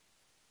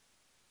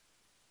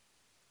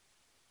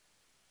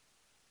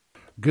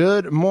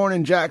Good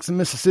morning, Jackson,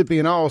 Mississippi,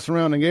 and all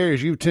surrounding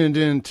areas. You've tuned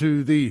in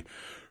to the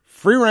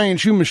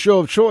free-range human show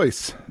of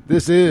choice.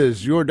 This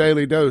is your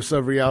daily dose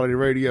of reality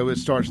radio. It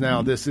starts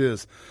now. This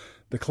is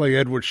the Clay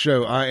Edwards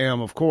Show. I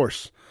am, of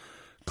course,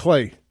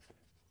 Clay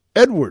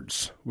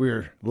Edwards.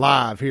 We're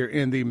live here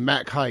in the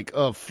Mac Hike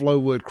of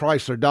Flowood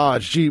Chrysler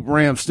Dodge Jeep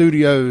Ram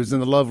Studios in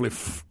the lovely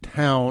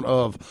town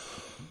of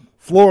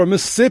Flora,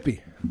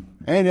 Mississippi.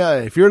 And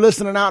if you're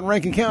listening out in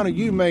Rankin County,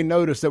 you may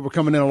notice that we're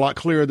coming in a lot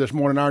clearer this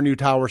morning. Our new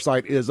tower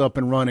site is up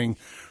and running.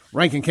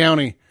 Rankin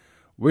County,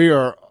 we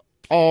are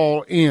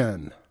all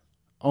in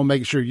on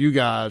making sure you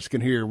guys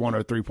can hear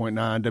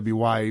 103.9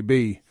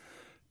 WYAB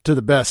to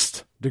the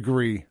best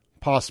degree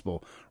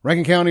possible.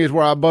 Rankin County is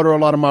where I butter a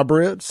lot of my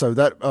bread, so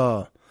that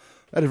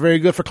is very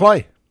good for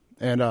Clay.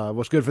 And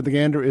what's good for the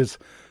gander is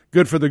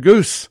good for the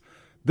goose.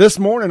 This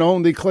morning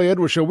on the Clay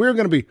Edwards Show, we're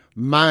going to be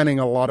mining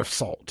a lot of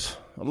salt.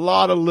 A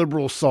lot of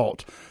liberal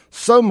salt.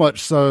 So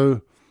much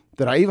so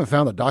that I even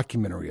found a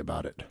documentary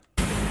about it.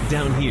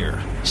 Down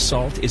here,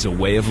 salt is a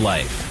way of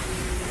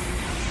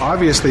life.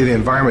 Obviously, the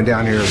environment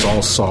down here is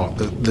all salt.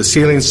 The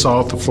ceiling's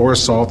salt, the floor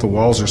is salt, the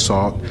walls are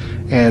salt,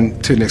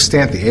 and to an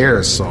extent, the air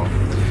is salt.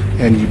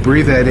 And you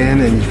breathe that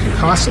in, and you can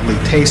constantly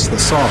taste the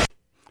salt.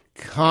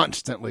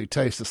 Constantly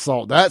taste the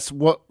salt. That's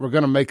what we're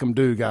going to make them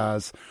do,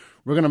 guys.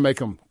 We're going to make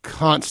them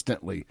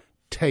constantly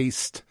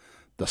taste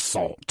the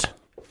salt.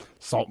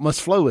 Salt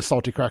must flow, as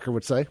Salty Cracker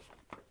would say.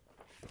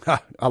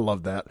 Ha, I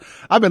love that.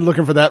 I've been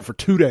looking for that for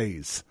 2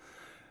 days.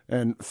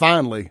 And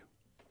finally,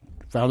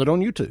 found it on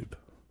YouTube.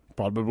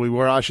 Probably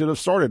where I should have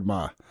started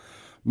my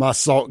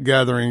salt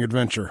gathering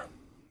adventure.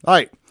 All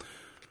right.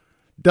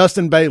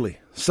 Dustin Bailey,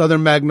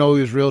 Southern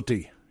Magnolias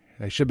Realty.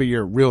 They should be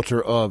your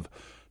realtor of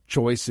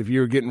choice if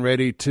you're getting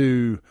ready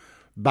to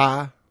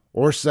buy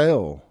or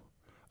sell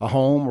a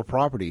home or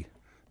property.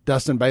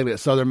 Dustin Bailey at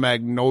Southern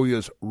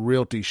Magnolias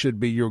Realty should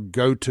be your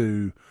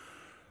go-to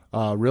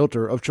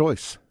realtor of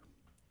choice.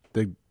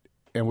 And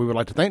we would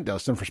like to thank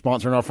Dustin for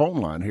sponsoring our phone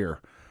line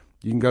here.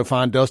 You can go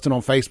find Dustin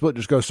on Facebook.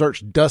 Just go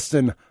search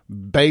Dustin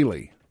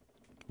Bailey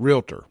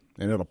Realtor,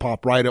 and it'll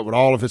pop right up with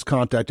all of his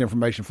contact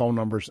information, phone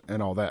numbers,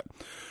 and all that.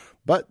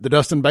 But the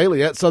Dustin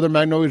Bailey at Southern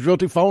Magnolias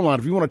Realty phone line,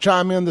 if you want to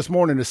chime in this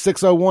morning, is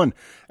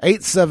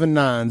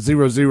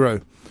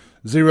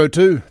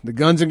 601-879-0002. The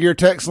Guns and Gear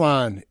text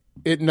line,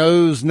 it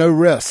knows no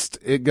rest.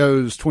 It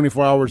goes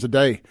 24 hours a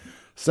day,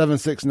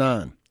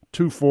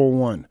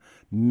 769-241-1944.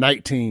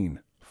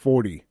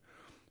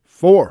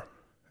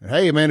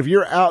 Hey, man, if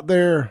you're out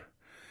there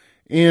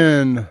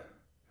in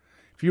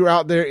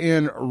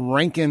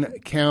Rankin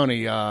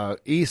County,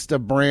 east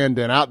of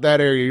Brandon, out that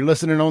area, you're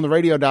listening on the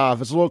radio dial, if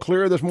it's a little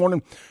clearer this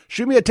morning,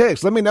 shoot me a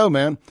text. Let me know,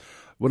 man.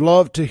 Would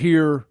love to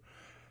hear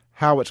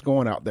how it's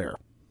going out there.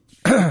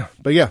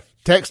 But yeah,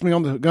 text me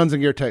on the Guns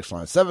and Gear text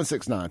line,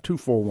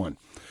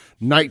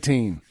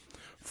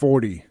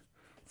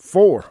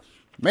 769-241-1944.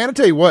 Man, I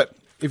tell you what,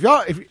 if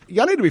y'all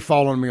need to be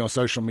following me on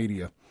social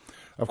media.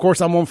 Of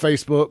course, I'm on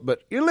Facebook,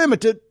 but you're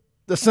limited.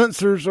 The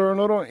censors are a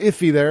little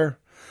iffy there.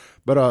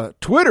 But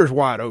Twitter's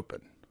wide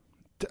open.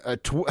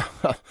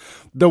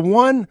 The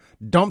one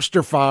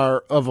dumpster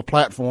fire of a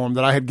platform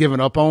that I had given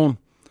up on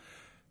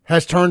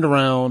has turned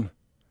around.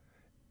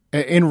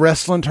 In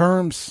wrestling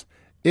terms,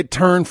 it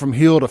turned from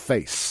heel to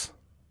face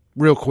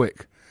real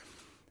quick.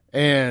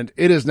 And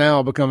it is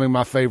now becoming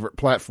my favorite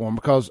platform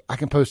because I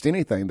can post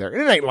anything there.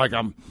 It ain't like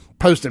I'm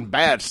posting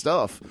bad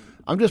stuff.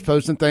 I'm just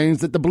posting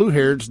things that the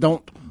blue-hairs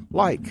don't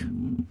like.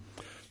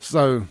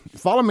 So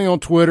follow me on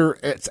Twitter.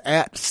 It's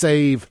at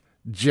SaveJXN.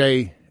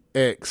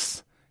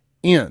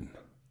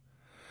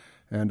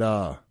 And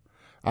I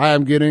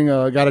am getting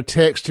got a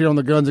text here on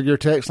the Guns and Gear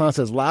text line. It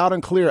says loud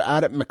and clear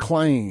out at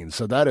McLean.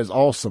 So that is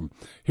awesome.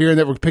 Hearing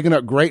that we're picking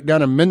up great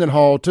down in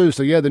Mendenhall too.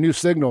 So yeah, the new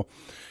signal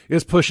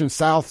is pushing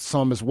south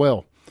some as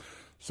well.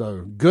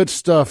 So good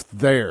stuff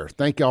there.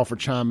 Thank y'all for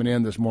chiming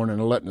in this morning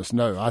and letting us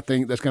know. I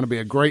think that's going to be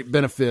a great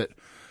benefit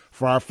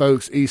for our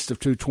folks east of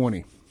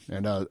 220.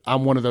 And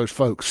I'm one of those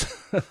folks.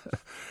 But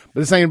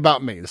this ain't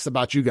about me. This is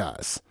about you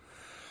guys.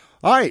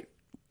 All right.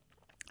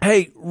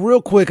 Hey,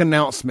 real quick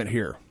announcement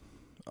here.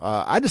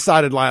 I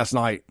decided last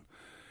night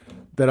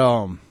that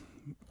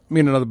me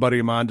and another buddy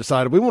of mine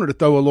decided we wanted to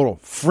throw a little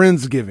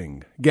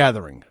Friendsgiving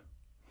gathering.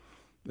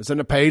 It's in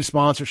a paid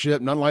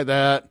sponsorship, nothing like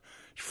that.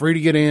 It's free to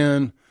get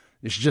in.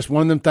 It's just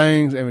one of them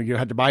things. I mean, you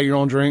have to buy your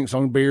own drinks,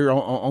 on beer,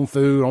 on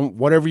food, on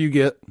whatever you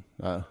get.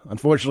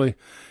 Unfortunately,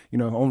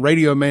 on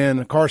Radio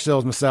Man, car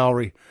salesman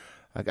salary,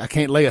 I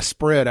can't lay a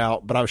spread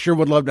out, but I sure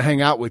would love to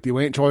hang out with you.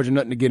 We ain't charging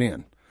nothing to get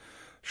in.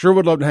 Sure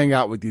would love to hang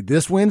out with you.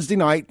 This Wednesday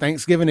night,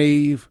 Thanksgiving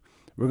Eve,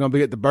 we're going to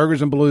be at the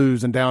Burgers and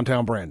Blues in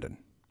downtown Brandon,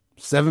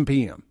 7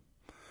 p.m.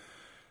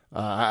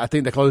 I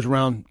think they close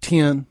around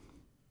 10,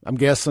 I'm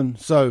guessing.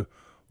 So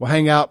we'll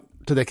hang out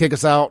till they kick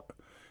us out.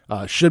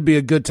 Should be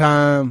a good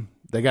time.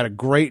 They got a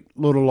great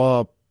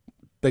little,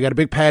 they got a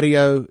big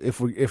patio.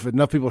 If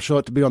enough people show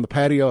up to be on the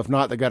patio, if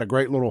not, they got a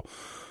great little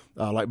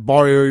like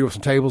bar area with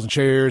some tables and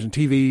chairs and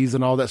TVs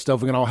and all that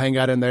stuff. We can all hang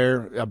out in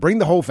there. Bring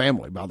the whole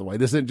family, by the way.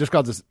 This isn't just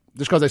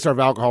because they serve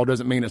alcohol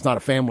doesn't mean it's not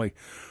a family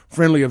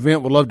friendly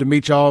event. We'd love to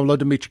meet y'all. We'd love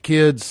to meet your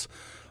kids.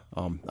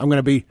 I'm going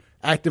to be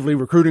actively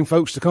recruiting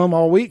folks to come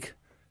all week,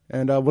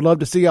 and would love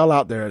to see y'all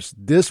out there. It's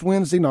this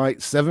Wednesday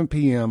night, 7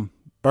 p.m.,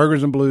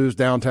 Burgers and Blues,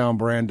 downtown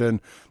Brandon,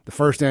 the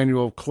first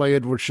annual Clay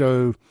Edwards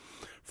Show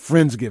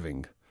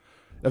Friendsgiving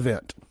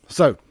event.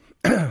 So,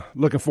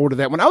 looking forward to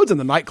that. When I was in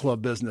the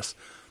nightclub business,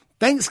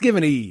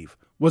 Thanksgiving Eve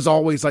was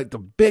always like the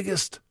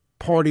biggest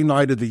party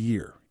night of the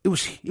year. It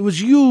was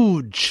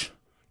huge.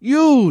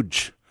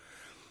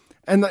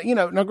 And,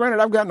 now granted,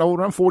 I've gotten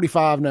older. I'm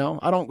 45 now.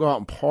 I don't go out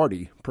and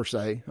party, per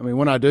se. I mean,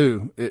 when I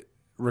do, it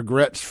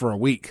regrets for a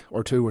week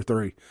or two or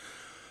three.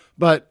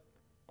 But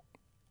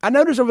I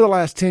noticed over the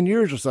last 10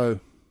 years or so,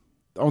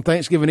 on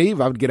Thanksgiving Eve,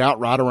 I would get out,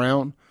 ride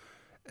around,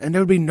 and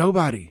there would be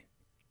nobody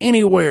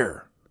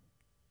anywhere.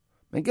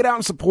 And get out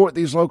and support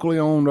these locally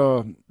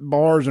owned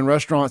bars and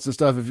restaurants and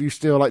stuff if you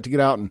still like to get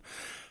out and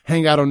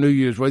hang out on New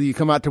Year's. Whether you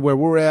come out to where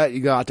we're at,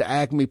 you go out to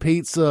Acme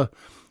Pizza,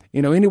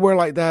 anywhere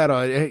like that.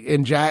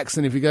 In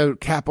Jackson, if you go to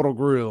Capitol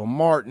Grill,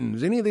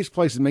 Martin's, any of these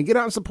places, man, get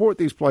out and support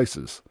these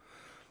places.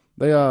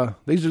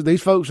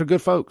 These folks are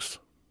good folks.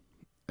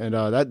 And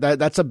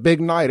that's a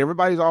big night.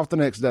 Everybody's off the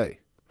next day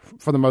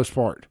for the most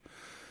part.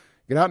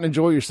 Get out and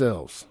enjoy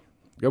yourselves.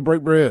 Go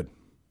break bread.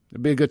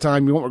 It'll be a good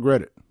time. You won't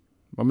regret it.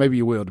 Well, maybe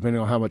you will, depending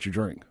on how much you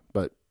drink.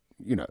 But,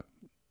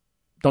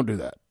 don't do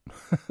that.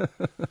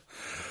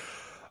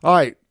 All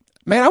right.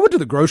 Man, I went to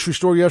the grocery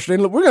store yesterday.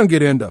 And look, we're going to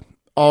get into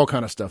all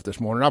kind of stuff this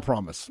morning, I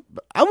promise.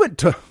 But I went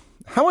to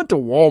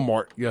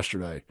Walmart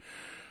yesterday.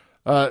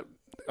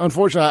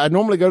 Unfortunately, I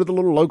normally go to the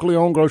little locally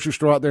owned grocery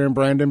store out there in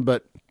Brandon,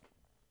 but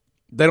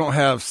they don't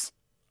have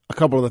a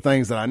couple of the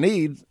things that I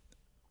need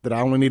that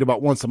I only need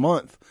about once a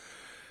month.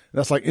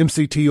 That's like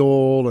MCT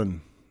oil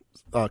and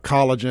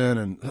collagen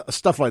and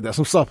stuff like that,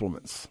 some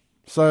supplements.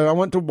 So I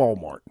went to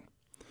Walmart.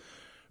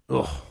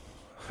 Ugh.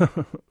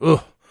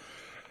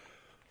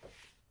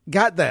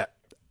 Got that.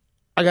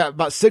 I got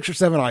about 6 or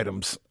 7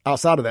 items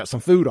outside of that, some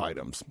food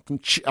items.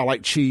 I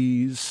like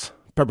cheese,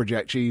 pepper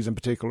jack cheese in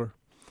particular.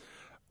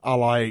 I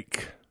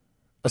like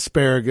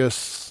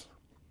asparagus.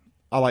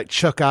 I like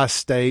chuck eye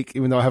steak,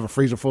 even though I have a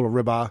freezer full of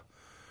ribeye.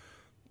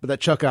 But that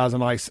chuck eye is a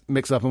nice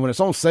mix-up. And when it's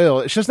on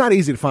sale, it's just not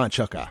easy to find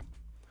chuck eye.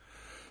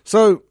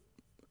 So,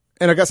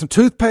 and I got some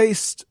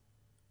toothpaste,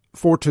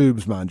 4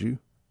 tubes, mind you,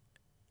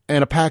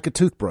 and a pack of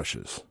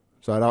toothbrushes.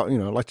 So I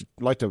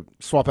like to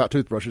swap out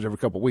toothbrushes every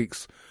couple of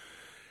weeks.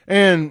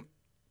 And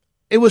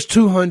it was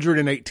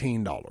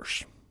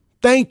 $218.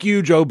 Thank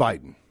you, Joe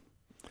Biden.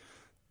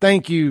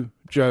 Thank you,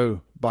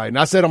 Joe Biden.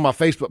 I said on my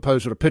Facebook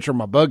post with a picture of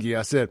my buggy,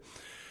 I said,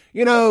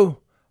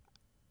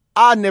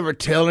 I never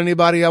tell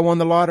anybody I won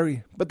the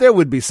lottery, but there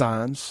would be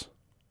signs.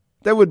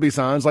 There would be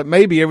signs, like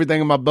maybe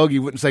everything in my buggy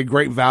wouldn't say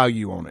great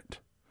value on it.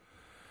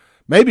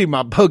 Maybe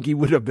my buggy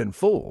would have been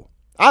full.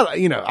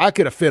 I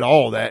could have fit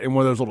all that in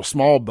one of those little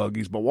small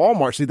buggies, but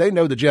Walmart, see, they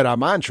know the Jedi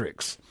mind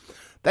tricks.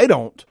 They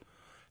don't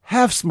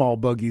have small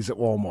buggies at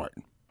Walmart.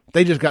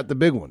 They just got the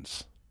big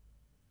ones.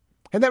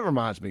 And that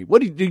reminds me,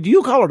 what do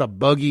you call it, a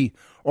buggy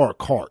or a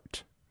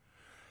cart?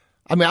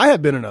 I mean, I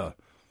have been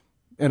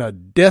in a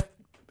death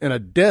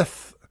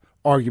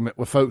argument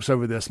with folks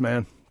over this,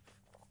 man.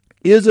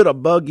 Is it a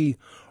buggy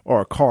or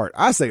a cart?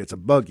 I say it's a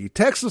buggy.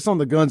 Text us on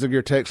the Guns of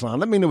Gear text line.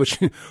 Let me know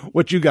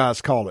what you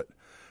guys call it.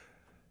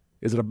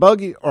 Is it a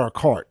buggy or a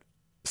cart?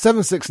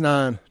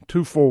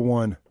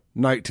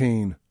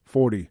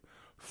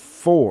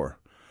 769-241-1944.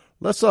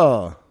 Let's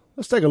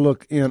take a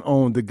look in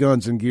on the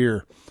Guns and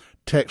Gear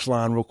text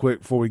line real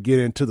quick before we get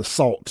into the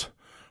salt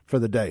for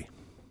the day.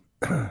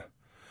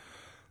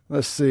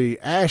 Let's see.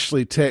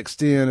 Ashley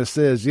texts in and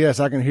says, yes,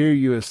 I can hear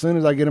you as soon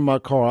as I get in my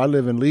car. I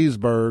live in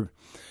Leesburg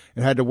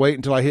and had to wait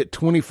until I hit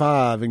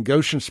 25 in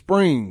Goshen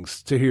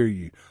Springs to hear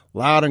you.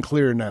 Loud and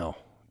clear now.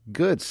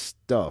 Good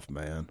stuff,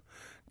 man.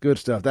 Good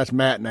stuff. That's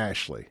Matt and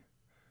Ashley.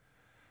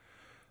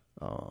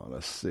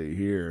 Let's see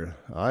here.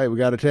 All right, we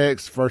got a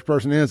text. First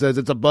person in says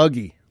it's a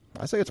buggy.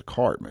 I say it's a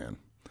cart, man.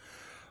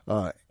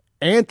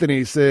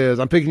 Anthony says,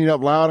 I'm picking you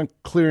up loud and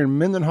clear in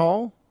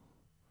Mendenhall.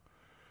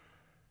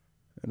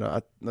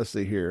 And let's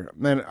see here.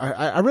 Man,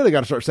 I really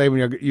got to start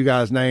saving you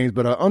guys' names,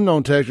 but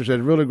unknown texter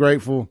said, really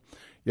grateful.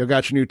 You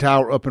got your new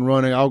tower up and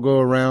running. I'll go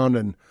around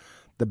and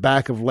the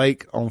back of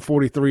Lake on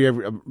 43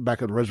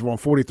 back of the reservoir on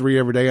 43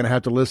 every day, and I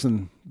have to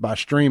listen by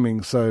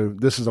streaming. So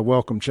this is a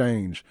welcome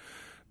change.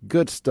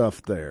 Good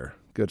stuff there.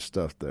 Good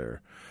stuff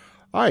there.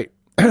 All right.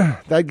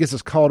 That gets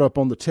us caught up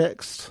on the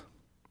text.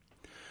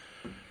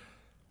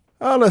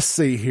 Let's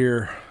see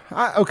here.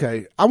 I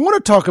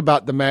want to talk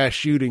about the mass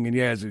shooting in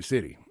Yazoo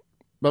City.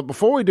 But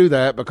before we do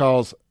that,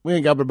 because we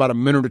ain't got but about a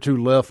minute or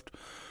two left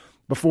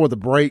before the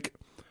break,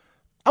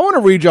 I want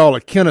to read y'all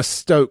a Kenneth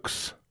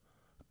Stokes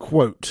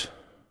quote.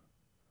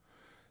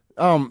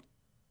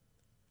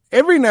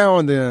 Every now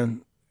and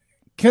then,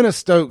 Kenneth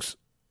Stokes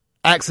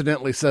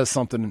accidentally says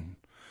something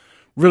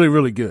really,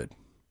 really good.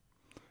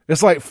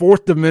 It's like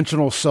fourth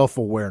dimensional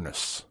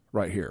self-awareness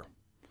right here.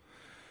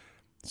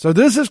 So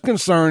this is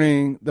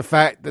concerning the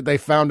fact that they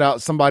found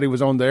out somebody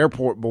was on the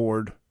airport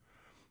board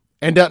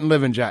and doesn't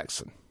live in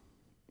Jackson.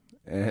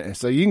 And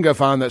so you can go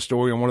find that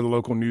story on one of the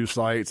local news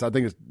sites. I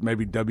think it's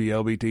maybe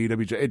WLBT,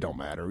 WJ. It don't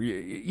matter.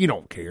 You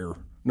don't care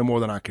no more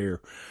than I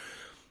care.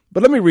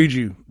 But let me read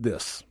you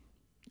this.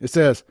 It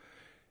says,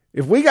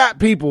 if we got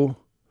people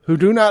who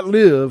do not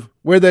live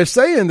where they're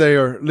saying they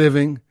are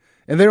living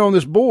and they're on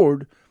this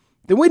board,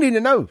 then we need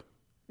to know.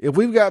 If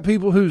we've got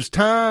people whose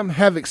time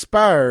have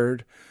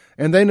expired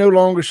and they no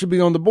longer should be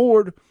on the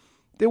board,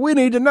 then we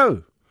need to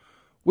know.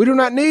 We do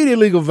not need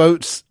illegal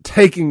votes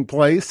taking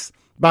place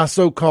by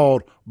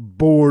so-called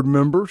board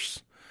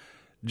members.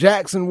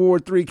 Jackson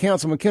Ward 3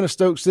 Councilman Kenneth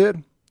Stokes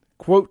said,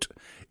 quote,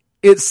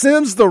 it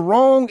sends the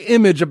wrong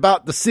image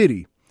about the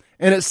city,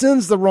 and it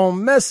sends the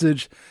wrong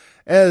message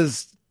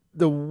as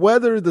to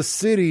whether the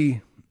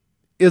city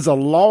is a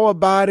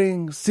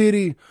law-abiding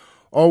city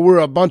or we're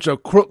a bunch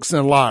of crooks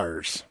and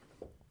liars.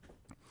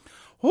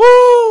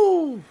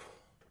 Woo!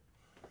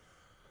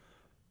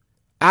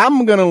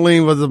 I'm going to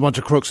lean with a bunch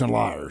of crooks and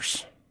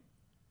liars.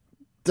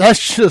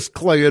 That's just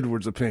Clay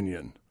Edwards'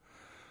 opinion.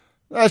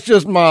 That's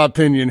just my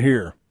opinion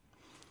here.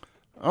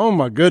 Oh,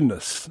 my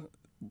goodness.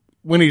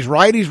 When he's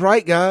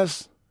right,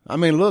 guys. I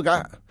mean, look,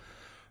 I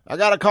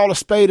got to call a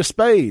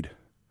spade.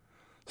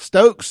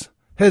 Stokes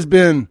I've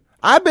been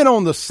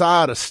on the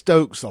side of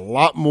Stokes a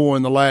lot more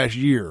in the last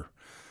year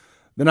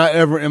than I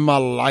ever in my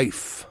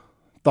life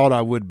thought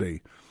I would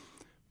be.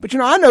 But,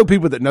 I know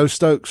people that know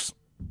Stokes,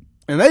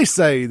 and they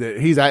say that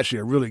he's actually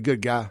a really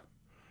good guy.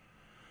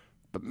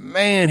 But,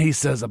 man, he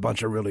says a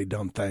bunch of really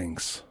dumb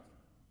things.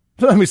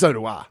 I mean, so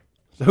do I.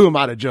 So who am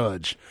I to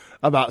judge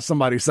about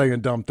somebody saying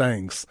dumb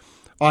things?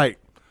 All right,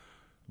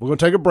 we're going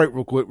to take a break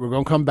real quick. We're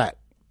going to come back.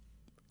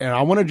 And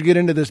I wanted to get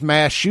into this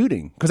mass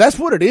shooting, because that's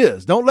what it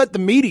is. Don't let the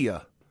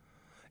media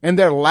and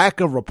their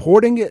lack of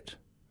reporting it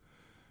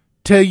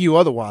tell you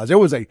otherwise. There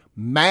was a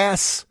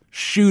mass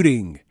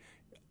shooting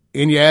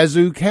in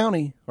Yazoo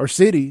County or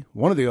city,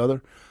 one or the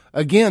other,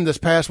 again this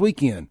past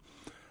weekend.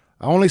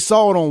 I only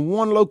saw it on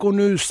one local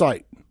news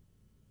site.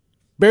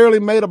 Barely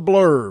made a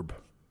blurb.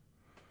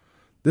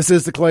 This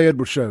is the Clay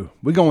Edwards Show.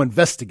 We're going to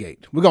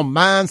investigate. We're going to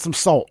mine some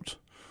salt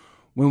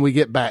when we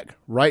get back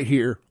right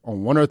here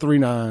on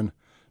 103.9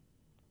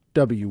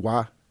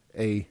 WYAB.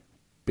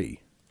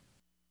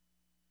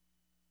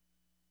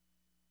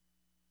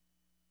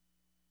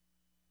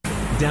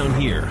 Down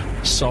here,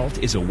 salt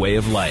is a way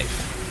of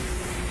life.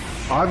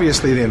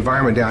 Obviously, the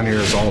environment down here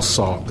is all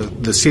salt.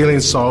 The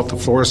ceiling's salt, the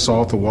floor is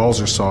salt, the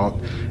walls are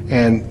salt,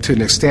 and to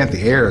an extent,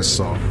 the air is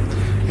salt.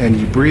 And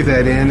you breathe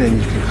that in, and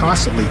you can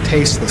constantly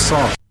taste the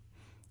salt.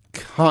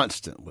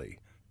 Constantly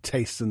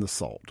tasting the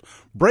salt.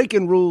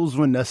 Breaking rules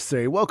when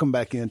necessary. Welcome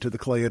back into the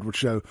Clay Edwards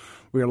Show.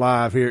 We're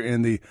live here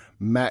in the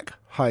Mac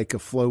Hike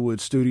of Flowood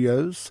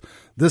Studios.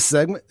 This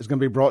segment is going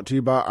to be brought to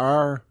you by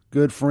our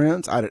good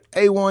friends out at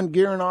A1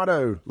 Gear and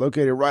Auto,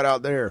 located right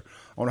out there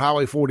on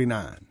Highway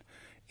 49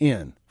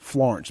 in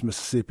Florence,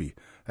 Mississippi.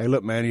 Hey,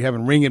 look, man, you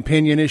having ring and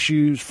pinion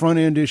issues, front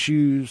end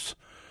issues,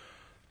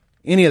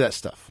 any of that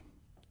stuff.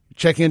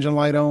 Check engine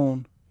light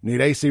on,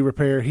 need AC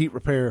repair, heat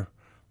repair,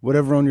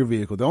 whatever on your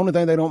vehicle. The only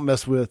thing they don't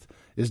mess with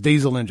is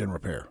diesel engine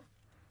repair.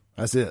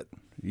 That's it.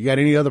 You got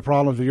any other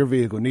problems with your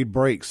vehicle, need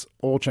brakes,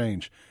 oil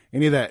change,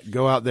 any of that,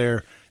 go out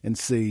there and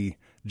see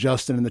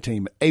Justin and the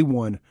team at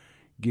A1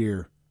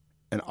 Gear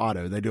and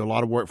Auto. They do a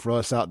lot of work for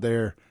us out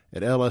there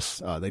at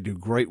Ellis. They do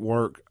great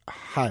work. I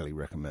highly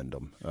recommend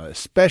them,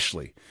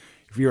 especially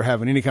if you're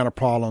having any kind of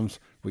problems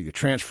with your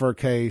transfer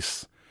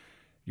case,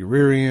 your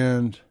rear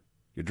end,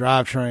 your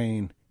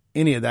drivetrain,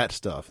 any of that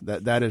stuff.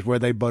 That is where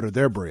they butter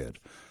their bread,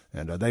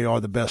 and they are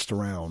the best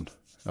around.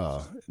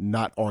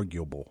 Not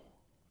arguable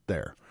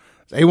there.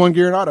 It's A1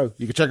 Gear and Auto.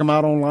 You can check them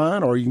out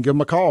online, or you can give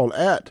them a call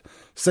at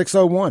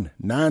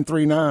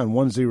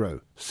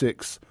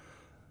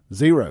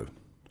 601-939-1060.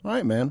 All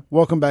right, man.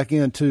 Welcome back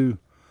into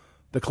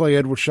the Clay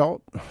Edwards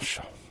Show.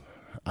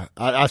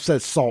 I've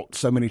said salt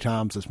so many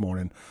times this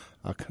morning.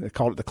 I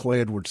called it the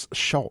Clay Edwards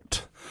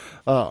Shalt.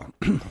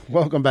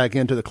 Welcome back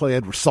into the Clay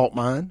Edwards Salt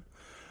Mine,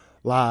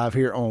 live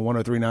here on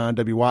 103.9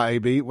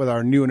 WYAB with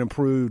our new and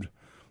improved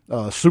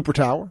Super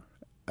Tower.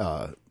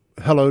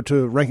 Hello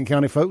to Rankin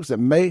County folks that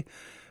may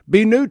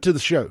be new to the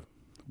show.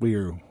 We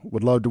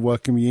would love to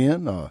welcome you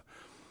in.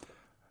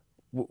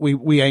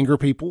 We anger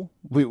people.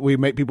 We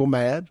make people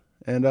mad,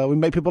 and we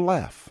make people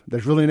laugh.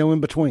 There's really no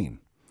in between.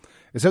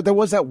 Except there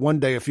was that one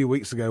day a few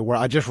weeks ago where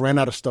I just ran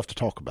out of stuff to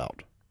talk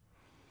about.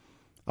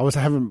 We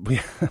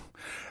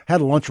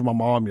had lunch with my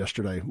mom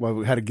yesterday. Well,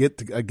 we had a get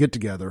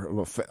together,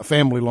 a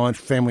family lunch,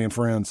 family and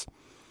friends.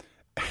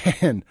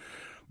 And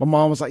my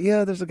mom was like,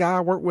 "Yeah, there's a guy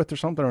I work with or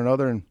something or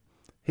another." And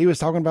he was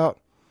talking about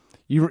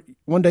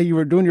one day you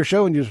were doing your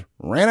show and you just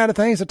ran out of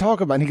things to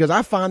talk about. And he goes,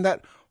 "I find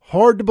that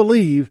hard to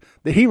believe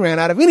that he ran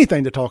out of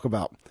anything to talk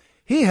about.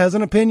 He has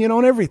an opinion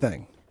on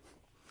everything."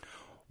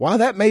 While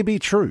that may be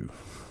true,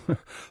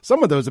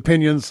 some of those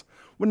opinions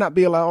would not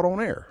be allowed on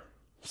air.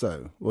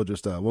 So we'll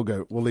just,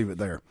 we'll leave it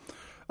there.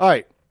 All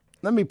right.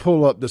 Let me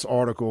pull up this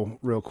article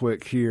real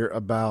quick here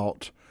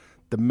about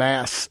the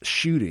mass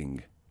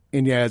shooting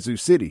in Yazoo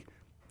City?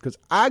 Because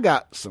I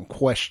got some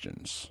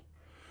questions.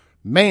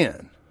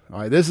 Man, all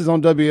right, this is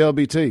on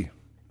WLBT. It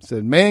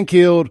said, man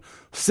killed,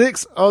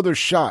 6 others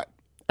shot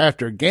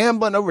after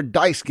gambling over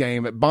dice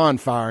game at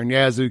bonfire in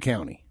Yazoo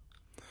County.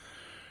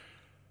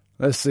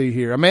 Let's see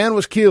here. A man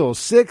was killed.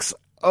 6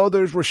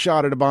 others were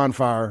shot at a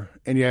bonfire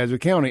in Yazoo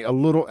County a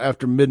little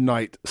after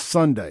midnight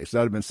Sunday. So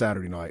that would have been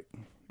Saturday night.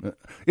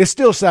 It's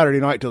still Saturday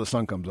night till the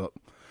sun comes up.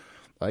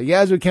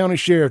 Yazoo County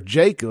Sheriff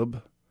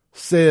Jacob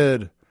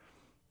said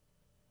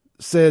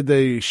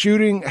the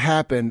shooting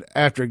happened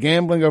after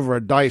gambling over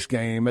a dice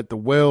game at the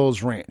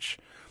Wells Ranch.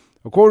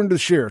 According to the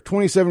sheriff,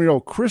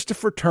 27-year-old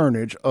Christopher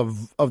Turnage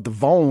of the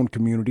Vaughn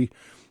community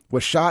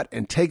was shot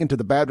and taken to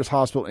the Baptist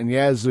Hospital in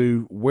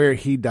Yazoo, where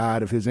he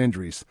died of his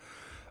injuries.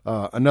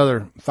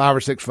 Another 5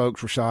 or 6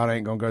 folks were shot. I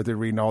ain't going to go through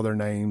reading all their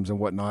names and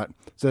whatnot.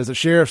 Says the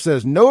sheriff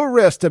says no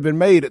arrests have been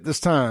made at this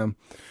time,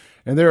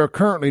 and there are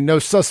currently no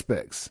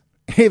suspects.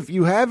 If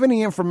you have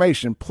any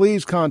information,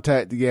 please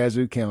contact the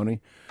Yazoo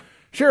County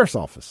Sheriff's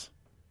Office.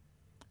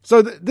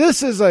 So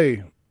this is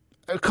a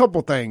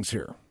couple things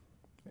here.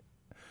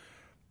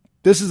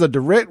 This is a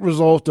direct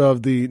result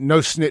of the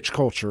no snitch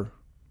culture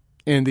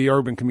in the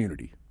urban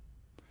community.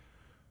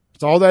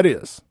 That's all that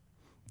is.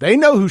 They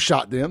know who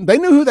shot them. They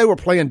knew who they were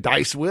playing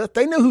dice with.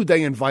 They knew who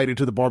they invited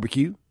to the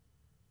barbecue.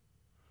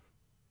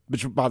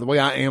 Which, by the way,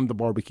 I am the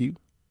barbecue.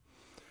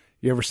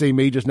 You ever see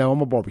me? Just know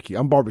I'm a barbecue.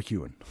 I'm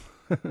barbecuing.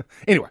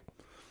 Anyway,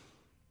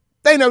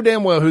 they know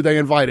damn well who they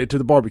invited to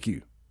the barbecue,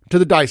 to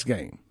the dice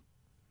game.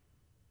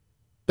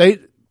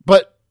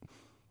 But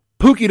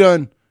Pookie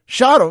done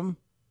shot him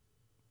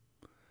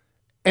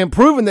and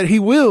proven that he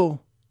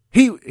will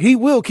kill.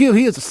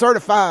 He is a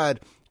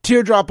certified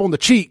teardrop on the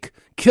cheek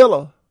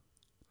killer.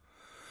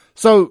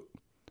 So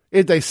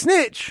if they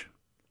snitch,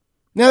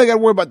 now they got to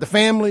worry about the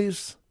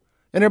families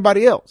and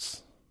everybody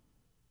else.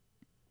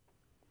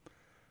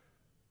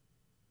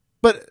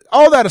 But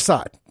all that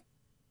aside,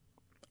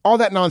 all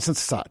that nonsense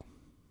aside,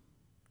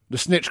 the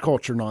snitch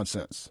culture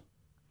nonsense,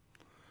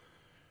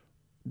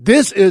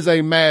 this is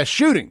a mass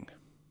shooting.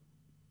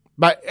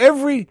 By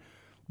every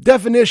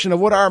definition of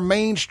what our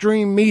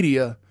mainstream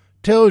media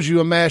tells you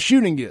a mass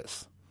shooting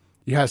is.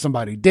 You have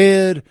somebody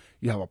dead.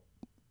 You have a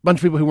bunch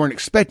of people who weren't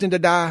expecting to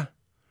die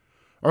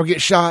or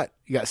get shot.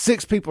 You got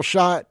 6 people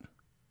shot.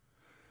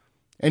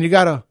 And you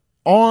got a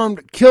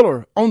armed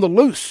killer on the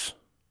loose.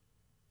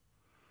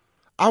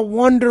 I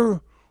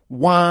wonder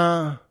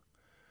why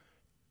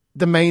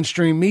the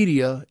mainstream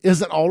media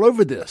isn't all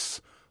over this.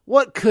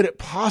 What could it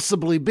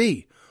possibly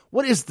be?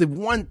 What is the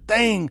one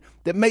thing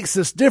that makes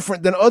this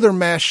different than other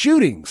mass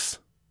shootings?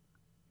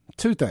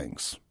 2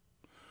 things.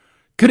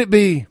 Could it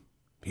be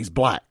he's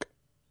black?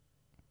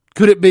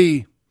 Could it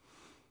be,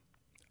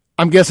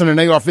 I'm guessing an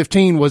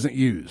AR-15 wasn't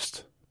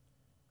used?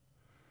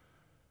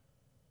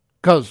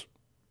 Because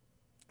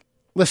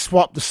let's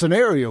swap the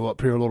scenario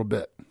up here a little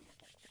bit.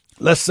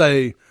 Let's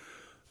say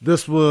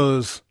this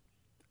was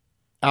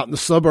out in the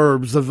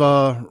suburbs of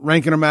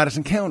Rankin or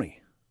Madison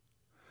County.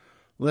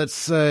 Let's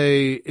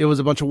say it was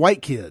a bunch of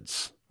white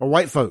kids or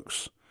white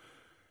folks,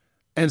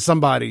 and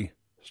somebody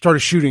started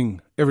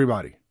shooting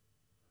everybody.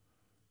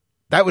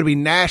 That would be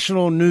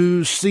national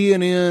news,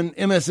 CNN,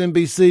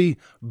 MSNBC,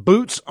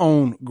 boots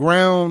on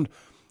ground.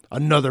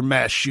 Another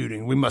mass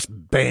shooting. We must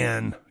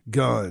ban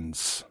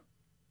guns.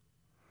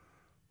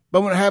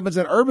 But when it happens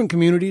in urban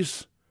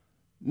communities,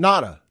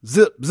 nada,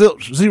 zip,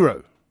 zilch,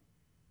 zero.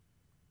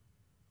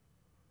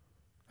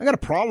 I got a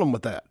problem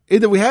with that.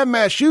 Either we have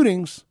mass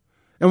shootings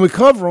and we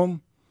cover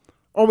them,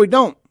 or we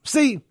don't.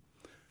 See,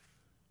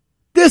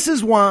 this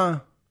is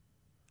why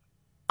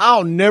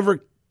I'll never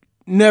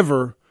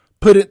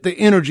put the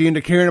energy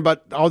into caring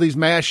about all these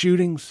mass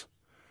shootings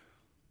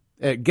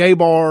at gay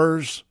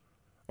bars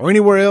or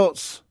anywhere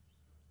else,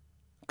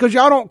 because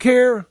y'all don't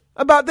care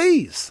about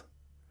these.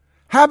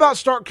 How about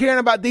start caring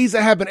about these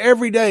that happen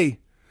every day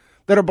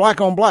that are black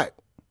on black?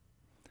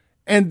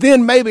 And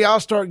then maybe I'll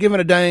start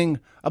giving a dang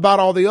about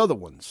all the other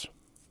ones.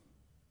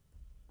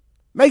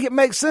 Make it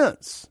make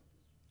sense.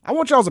 I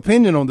want y'all's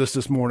opinion on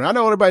this morning. I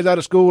know everybody's out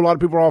of school. A lot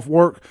of people are off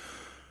work.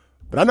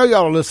 But I know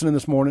y'all are listening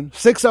this morning.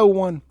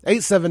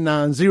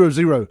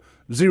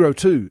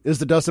 601-879-0002 is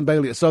the Dustin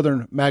Bailey at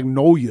Southern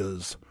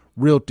Magnolias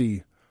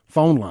Realty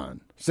phone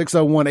line.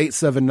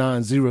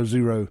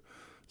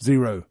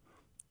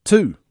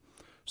 601-879-0002.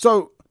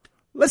 So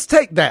let's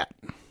take that.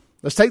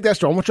 Let's take that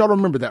story. I want y'all to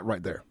remember that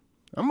right there.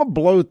 I'm going to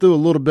blow through a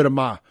little bit of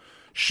my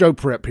show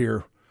prep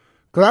here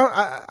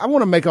because I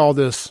want to make all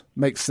this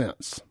make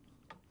sense.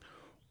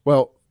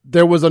 Well,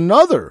 there was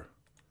another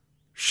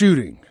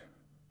shooting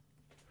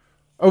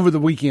over the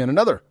weekend,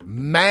 another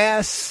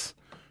mass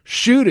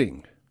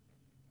shooting.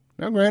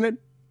 Now, granted,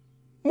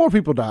 more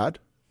people died.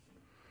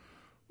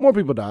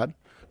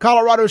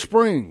 Colorado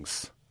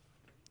Springs.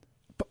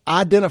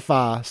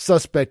 Identify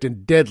suspect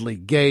in deadly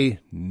gay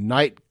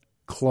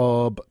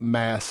nightclub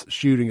mass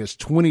shooting as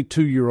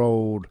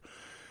 22-year-old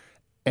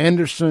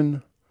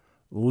Anderson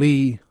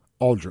Lee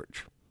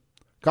Aldrich.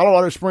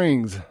 Colorado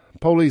Springs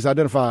police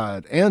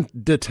identified and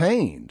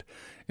detained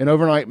An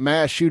overnight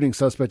mass shooting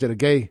suspect at a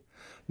gay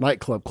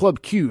nightclub.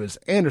 Club Q is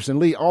Anderson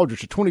Lee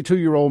Aldrich, a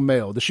 22-year-old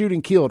male. The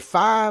shooting killed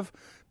 5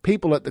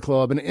 people at the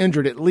club and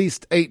injured at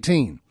least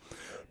 18.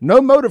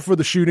 No motive for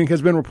the shooting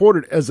has been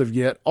reported as of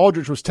yet.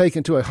 Aldrich was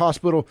taken to a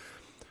hospital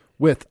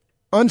with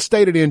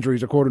unstated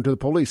injuries, according to the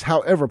police.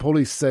 However,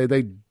 police say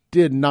they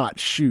did not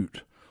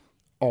shoot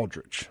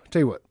Aldrich.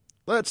 Tell you what,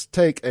 let's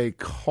take a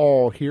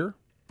call here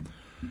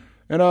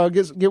and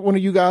get one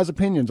of you guys'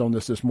 opinions on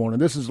this morning.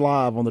 This is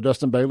live on the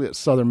Dustin Bailey at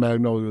Southern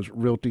Magnolias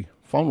Realty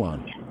phone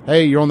line.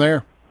 Hey, you're on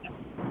there.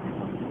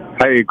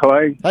 Hey,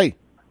 Clay. Hey.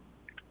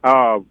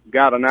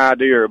 Got an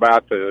idea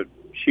about the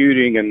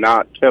shooting and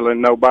not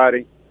telling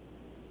nobody.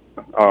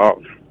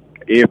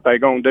 If they're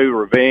going to do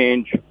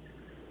revenge,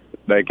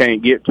 they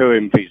can't get to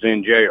him if he's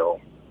in jail.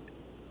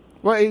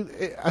 Well,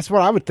 that's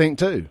what I would think,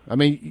 too. I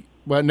mean,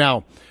 well,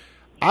 now,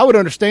 I would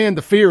understand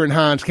the fear in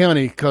Hinds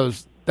County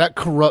because that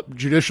corrupt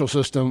judicial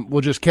system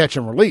will just catch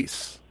and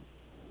release.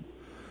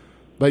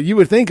 But you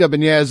would think up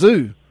in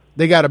Yazoo,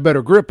 they got a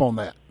better grip on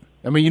that.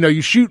 I mean,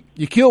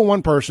 you kill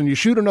one person, you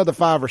shoot another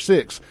 5 or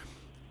 6.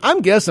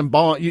 I'm guessing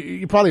bond.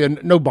 You probably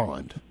no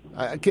bond.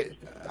 I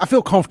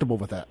feel comfortable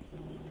with that.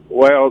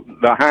 Well,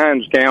 the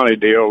Hinds County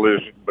deal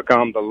has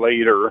become the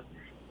leader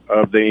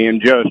of the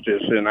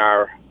injustice in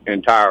our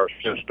entire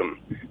system,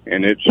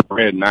 and it's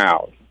spreading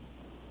out.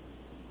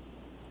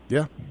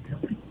 Yeah.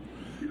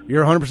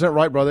 You're 100%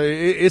 right, brother.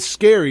 It's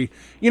scary.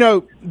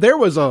 There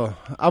was I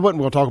wasn't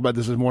going to talk about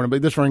this morning,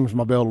 but this rings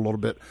my bell a little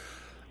bit.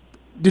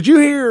 Did you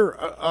hear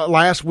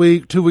last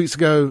week, 2 weeks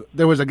ago,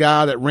 there was a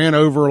guy that ran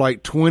over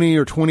like 20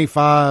 or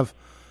 25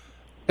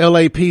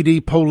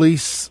 LAPD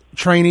police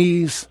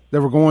trainees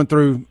that were going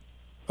through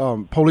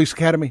police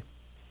academy?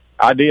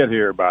 I did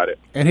hear about it.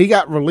 And he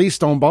got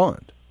released on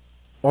bond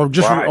or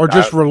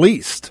just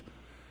released.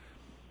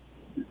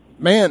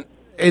 Man,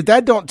 if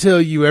that don't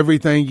tell you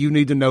everything you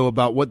need to know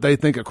about what they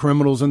think of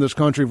criminals in this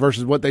country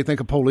versus what they think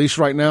of police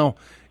right now,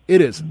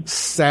 it is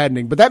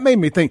saddening. But that made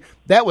me think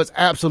that was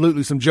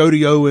absolutely some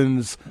Jody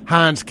Owens,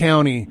 Hinds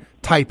County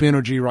type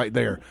energy right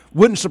there.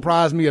 Wouldn't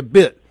surprise me a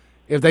bit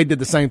if they did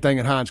the same thing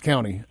in Hinds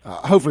County.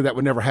 Hopefully that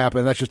would never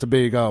happen. That's just a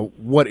big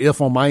what if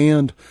on my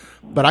end.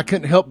 But I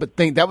couldn't help but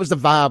think that was the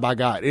vibe I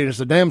got. It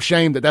is a damn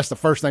shame that that's the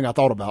first thing I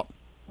thought about.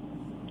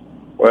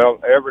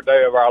 Well, every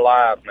day of our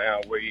life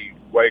now, we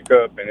wake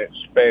up and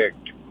expect,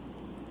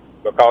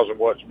 because of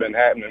what's been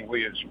happening,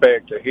 we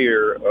expect to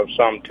hear of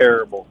some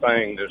terrible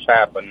thing that's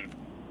happened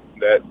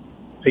that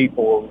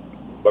people,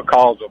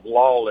 because of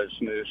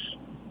lawlessness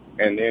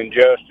and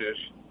injustice,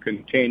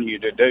 continue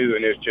to do,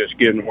 and it's just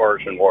getting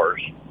worse and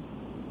worse.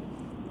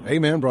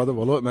 Amen, brother.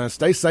 Well, look, man,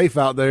 stay safe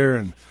out there,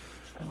 and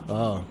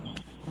I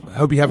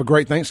hope you have a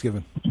great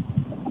Thanksgiving.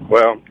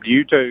 Well,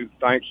 you too.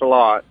 Thanks a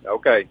lot.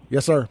 Okay.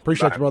 Yes, sir.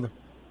 Appreciate you, brother.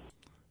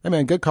 Hey,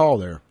 man, good call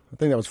there. I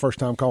think that was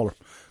first-time caller.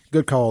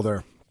 Good call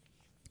there.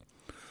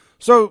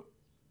 So,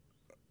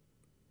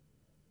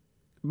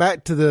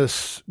 back to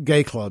this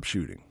gay club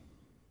shooting.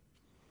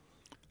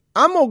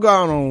 I'm going to go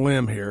out on a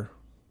limb here,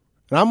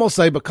 and I'm going to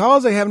say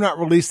because they have not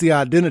released the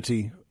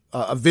identity,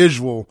 a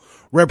visual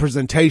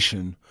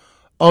representation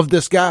of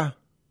this guy,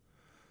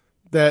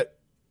 that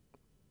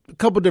a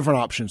couple different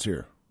options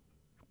here.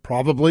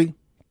 Probably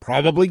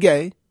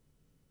gay,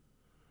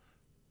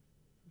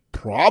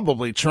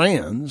 probably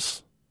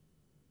trans.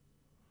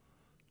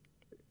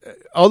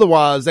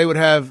 Otherwise, they would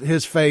have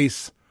his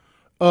face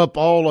up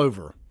all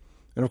over.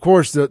 And of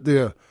course,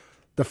 the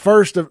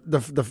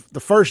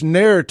first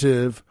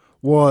narrative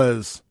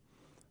was,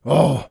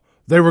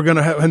 they were going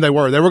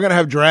to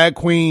have drag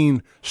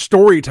queen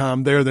story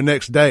time there the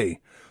next day.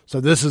 So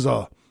this is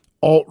a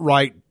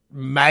alt-right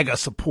MAGA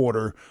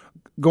supporter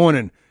going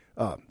and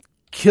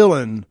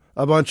killing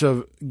a bunch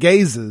of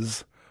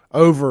gazes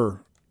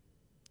over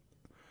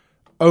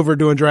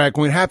doing drag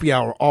queen happy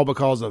hour, all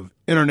because of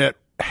internet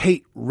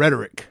hate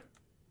rhetoric.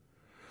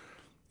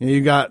 And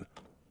you got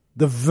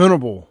the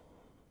venerable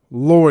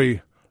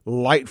Lori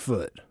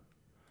Lightfoot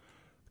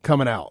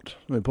coming out.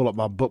 Let me pull up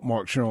my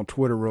bookmarks here on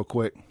Twitter real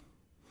quick.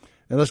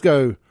 And let's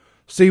go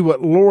see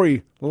what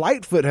Lori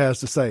Lightfoot has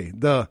to say.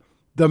 The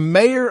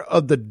mayor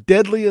of the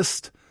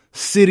deadliest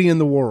city in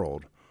the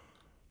world,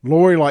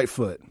 Lori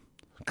Lightfoot,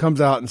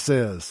 comes out and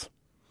says,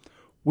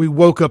 "We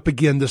woke up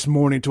again this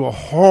morning to a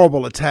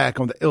horrible attack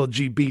on the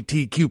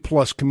LGBTQ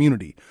plus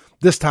community,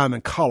 this time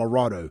in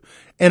Colorado,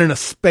 and in a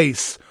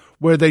space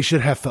where they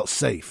should have felt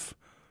safe.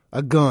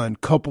 A gun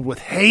coupled with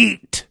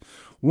hate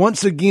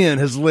once again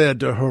has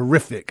led to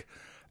horrific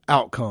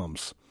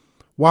outcomes.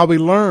 While we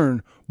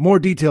learn more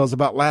details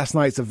about last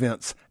night's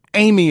events,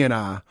 Amy and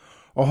I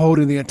are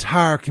holding the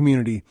entire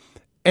community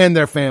and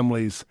their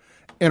families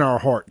in our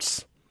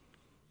hearts."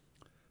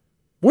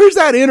 Where's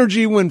that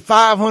energy when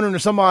 500 or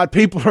some odd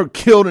people are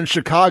killed in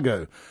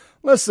Chicago?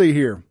 Let's see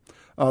here.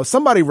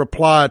 Somebody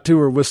replied to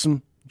her with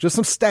some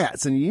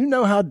stats, and you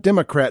know how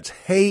Democrats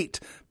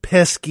hate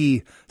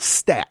pesky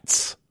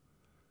stats.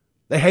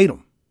 They hate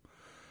them.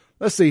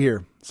 Let's see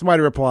here.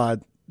 Somebody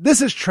replied,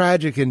 "This is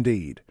tragic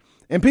indeed,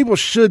 and people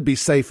should be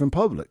safe in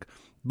public,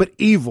 but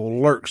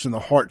evil lurks in the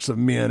hearts of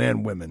men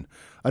and women.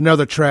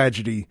 another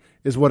tragedy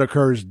is what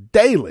occurs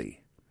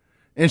daily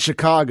in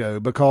Chicago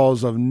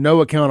because of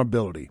no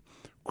accountability.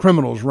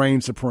 Criminals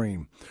reign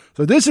supreme.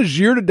 So this is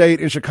year to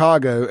date in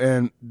Chicago,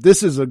 and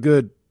this is a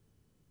good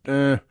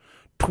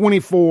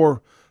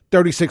 24,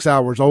 36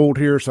 hours old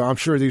here, so I'm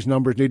sure these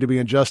numbers need to be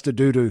adjusted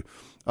due to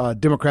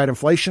Democrat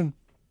inflation.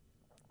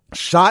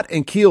 Shot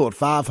and killed,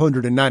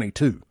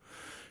 592.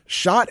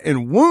 Shot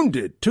and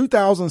wounded,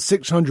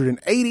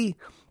 2,680.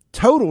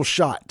 Total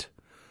shot,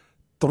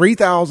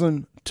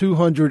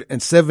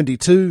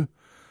 3,272.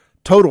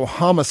 Total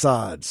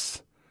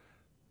homicides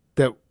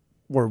that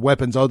were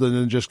weapons other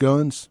than just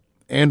guns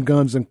and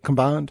guns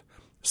combined,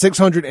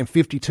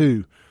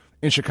 652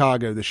 in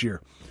Chicago this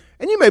year.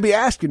 And you may be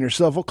asking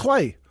yourself, well,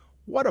 Clay,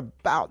 what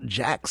about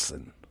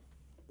Jackson?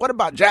 What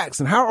about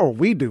Jackson? How are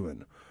we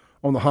doing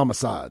on the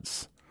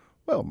homicides?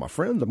 Well, my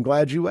friends, I'm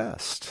glad you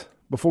asked.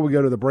 Before we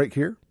go to the break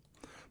here,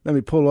 let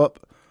me pull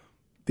up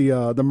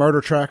the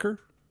murder tracker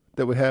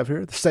that we have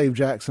here, the Save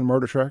Jackson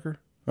murder tracker.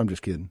 I'm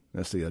just kidding.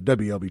 That's the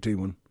WLBT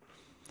one.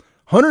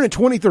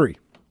 123.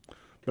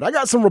 But I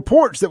got some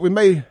reports that we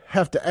may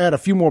have to add a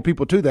few more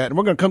people to that, and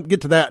we're going to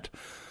get to that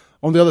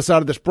on the other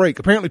side of this break.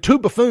 Apparently, two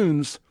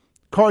buffoons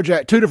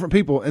carjacked two different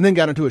people and then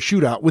got into a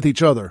shootout with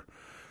each other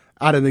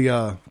out of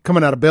the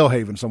coming out of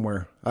Belhaven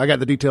somewhere. I got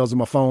the details on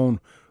my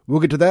phone. We'll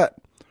get to that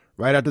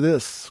right after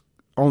this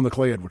on the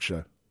Clay Edwards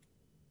Show.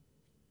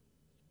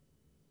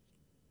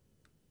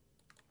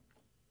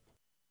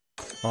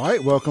 All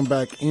right, welcome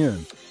back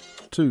in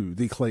to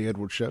the Clay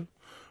Edwards Show.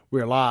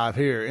 We're live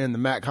here in the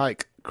Mack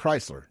Hike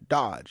Chrysler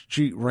Dodge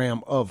Jeep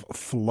Ram of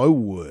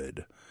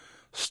Flowood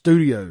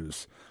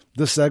Studios.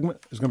 This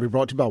segment is going to be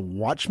brought to you by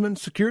Watchman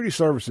Security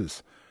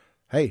Services.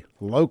 Hey,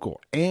 local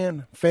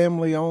and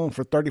family owned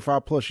for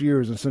 35 plus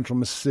years in Central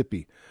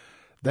Mississippi.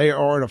 They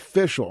are an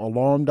official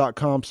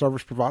Alarm.com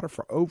service provider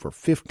for over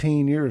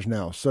 15 years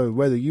now. So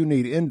whether you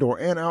need indoor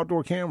and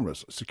outdoor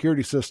cameras,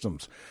 security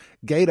systems,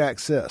 gate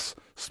access,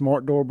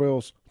 smart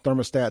doorbells,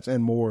 thermostats,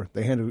 and more,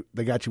 they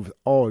got you with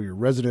all your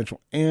residential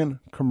and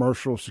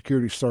commercial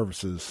security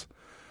services.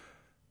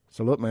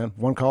 So look, man,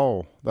 one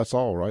call, that's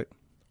all, right?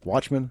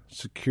 Watchman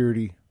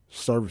Security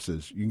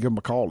Services. You can give them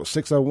a call at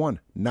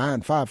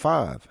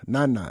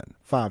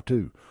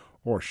 601-955-9952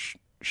 or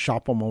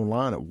shop them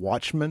online at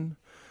Watchman.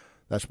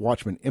 That's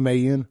Watchman,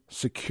 M-A-N,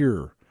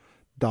 secure.com.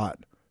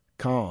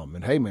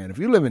 And hey, man, if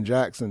you live in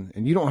Jackson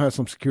and you don't have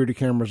some security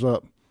cameras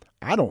up,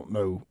 I don't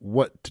know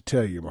what to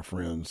tell you, my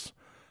friends.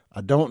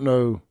 I don't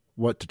know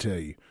what to tell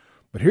you.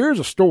 But here's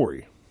a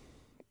story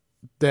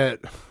that,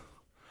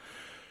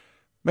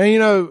 man, you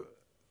know,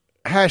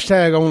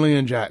 hashtag only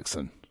in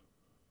Jackson.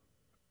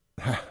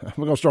 We're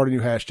going to start a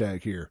new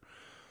hashtag here.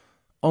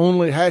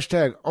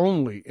 Hashtag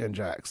only in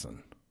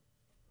Jackson.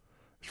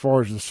 As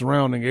far as the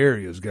surrounding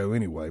areas go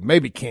anyway.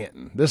 Maybe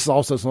Canton. This is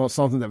also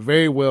something that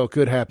very well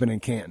could happen in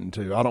Canton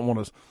too. I don't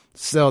want to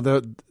sell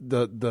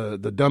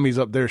the dummies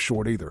up there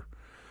short either.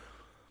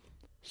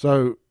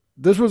 So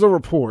this was a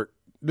report.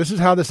 This is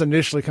how this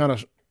initially kind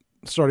of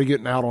started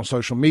getting out on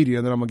social media,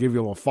 and then I'm going to give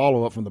you a little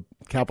follow-up from the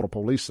Capitol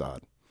Police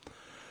side.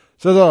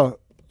 So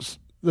this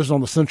is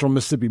on the Central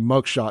Mississippi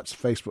Mugshots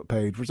Facebook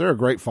page, which they're a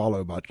great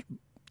follow, by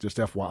just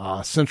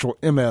FYI. Central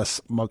MS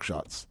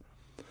Mugshots.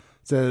 It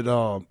said,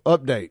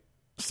 update.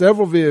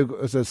 Several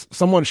vehicles, it says,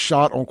 someone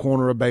shot on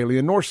corner of Bailey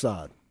and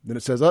Northside. Then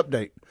it says,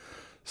 update.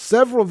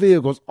 Several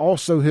vehicles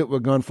also hit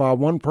with gunfire.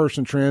 One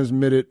person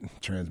transported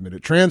to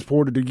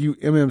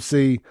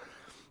UMMC.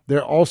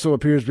 There also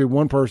appears to be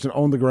one person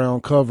on the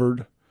ground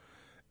covered.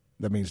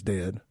 That means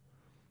dead.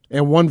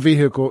 And one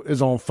vehicle is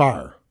on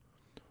fire.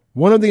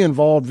 One of the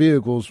involved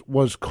vehicles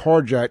was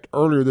carjacked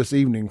earlier this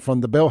evening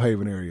from the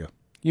Belhaven area.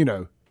 You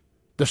know,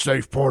 the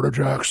safe part of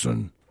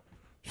Jackson.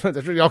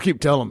 That's what y'all keep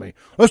telling me.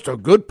 That's the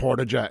good part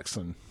of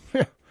Jackson.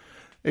 Yeah,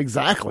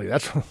 exactly.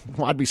 That's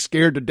why I'd be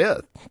scared to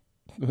death.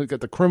 Look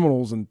at the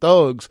criminals and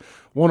thugs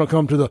want to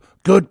come to the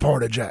good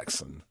part of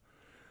Jackson.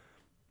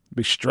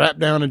 Be strapped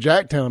down in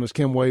Jacktown, as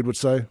Kim Wade would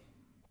say.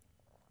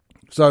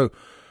 So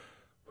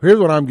here's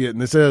what I'm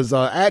getting. It says,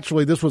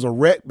 actually, this was a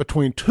wreck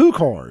between two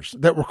cars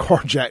that were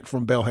carjacked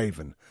from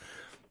Belhaven.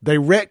 They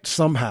wrecked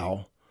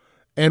somehow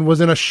and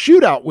was in a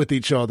shootout with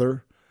each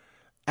other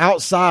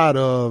outside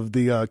of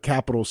the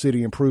Capital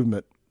City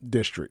Improvement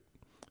District.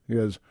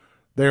 Because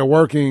they are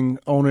working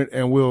on it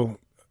and will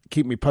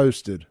keep me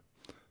posted.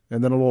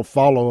 And then a little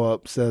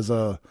follow-up says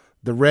the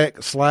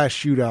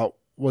wreck/shootout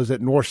was at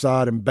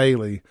Northside and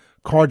Bailey.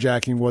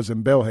 Carjacking was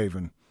in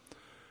Belhaven. It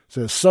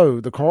says, so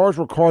the cars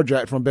were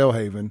carjacked from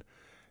Belhaven.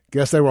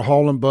 Guess they were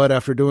hauling butt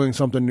after doing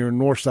something near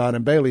Northside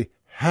and Bailey.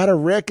 Had a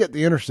wreck at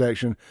the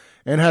intersection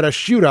and had a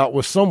shootout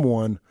with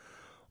someone,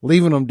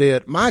 leaving them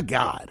dead. My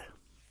God.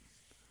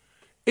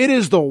 It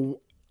is the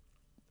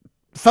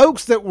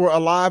folks that were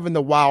alive in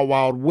the Wild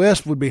Wild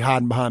West would be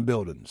hiding behind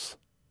buildings.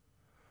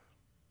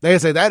 They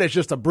say that is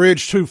just a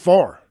bridge too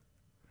far.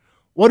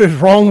 What is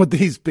wrong with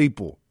these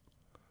people?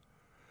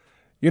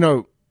 You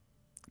know,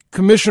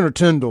 Commissioner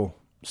Tyndall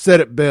said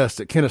it best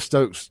at Kenneth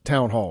Stokes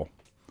Town Hall.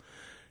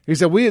 He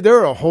said, there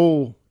are a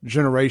whole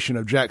generation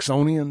of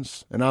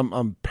Jacksonians, and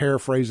I'm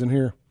paraphrasing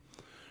here.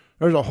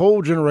 There's a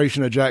whole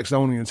generation of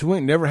Jacksonians who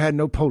ain't never had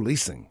no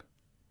policing.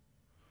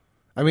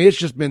 I mean, it's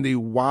just been the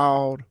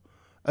wild.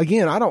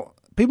 Again,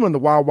 people in the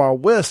wild,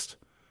 wild west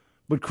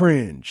would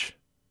cringe.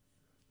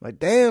 Like,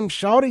 damn,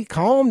 shawty,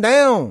 calm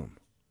down.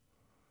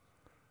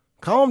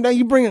 Calm down.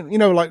 You bring it,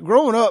 like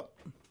growing up,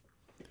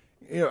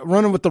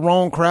 running with the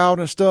wrong crowd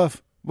and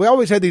stuff. We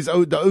always had the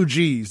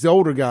OGs, the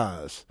older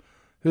guys,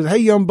 who said, hey,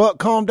 young buck,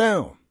 calm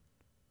down.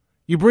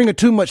 You bringing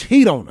too much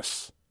heat on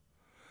us.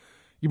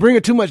 You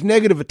bringing too much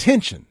negative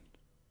attention.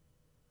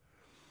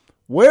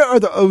 Where are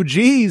the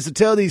OGs to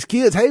tell these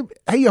kids, hey,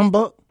 young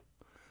buck,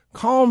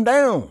 calm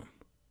down.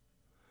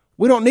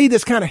 We don't need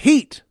this kind of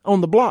heat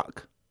on the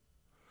block.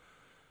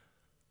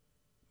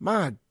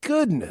 My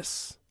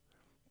goodness.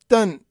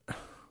 Let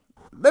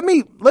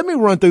me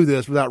run through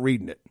this without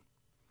reading it.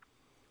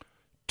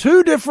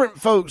 2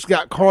 different folks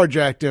got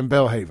carjacked in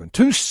Belhaven.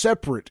 2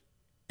 separate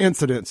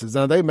incidences.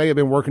 Now, they may have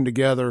been working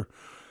together,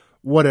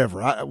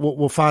 whatever.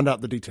 We'll find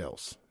out the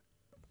details.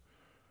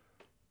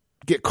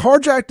 Get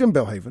carjacked in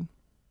Belhaven.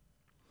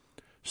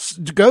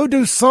 Go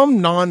do some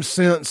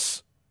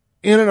nonsense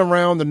in and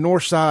around the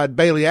North Side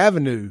Bailey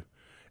Avenue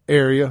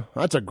area.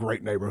 That's a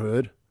great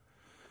neighborhood.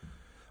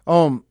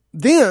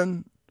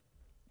 Then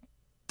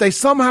they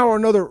somehow or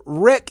another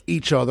wreck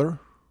each other.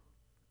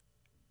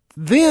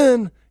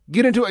 Then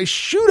get into a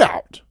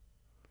shootout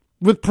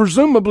with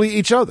presumably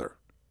each other.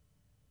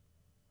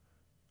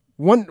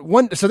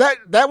 So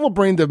that will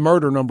bring the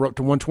murder number up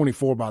to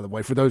 124, by the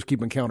way, for those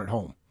keeping count at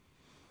home.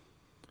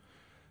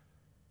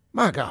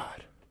 My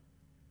God.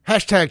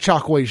 Hashtag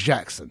Chalkways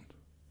Jackson.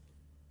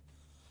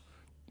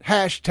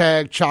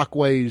 Hashtag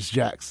Chalkways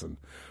Jackson.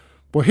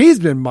 Well, he's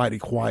been mighty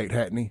quiet,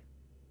 hasn't he?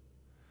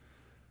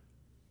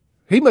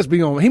 He must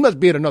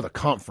be at another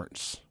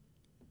conference.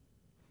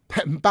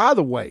 By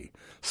the way,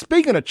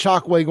 speaking of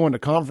Chalkway going to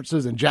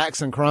conferences and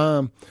Jackson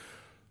crime,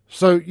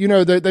 so,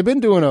 they've been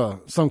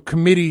doing some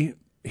committee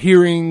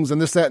hearings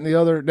and this, that, and the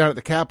other down at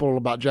the Capitol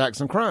about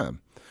Jackson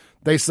crime.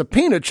 They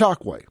subpoenaed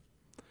Chalkway.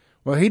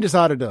 Well, he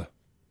decided to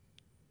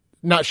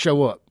not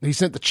show up. He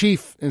sent the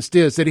chief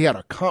instead, said he had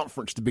a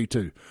conference to be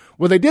to.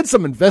 Well, they did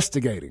some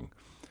investigating.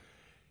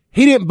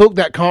 He didn't book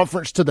that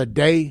conference to the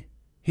day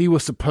he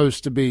was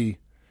supposed to be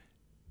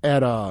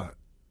at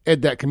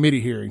that committee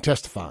hearing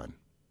testifying.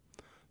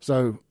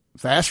 So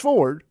fast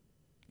forward,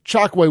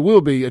 Chalkway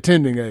will be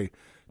attending a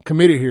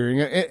committee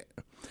hearing.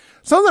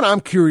 Something I'm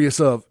curious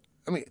of,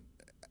 I mean,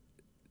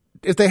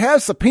 if they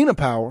have subpoena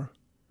power,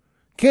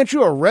 can't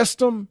you arrest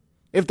them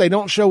if they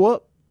don't show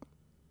up?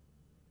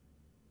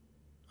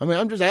 I mean,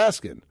 I'm just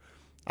asking.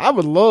 I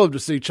would love to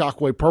see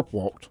Chalkway perp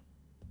walked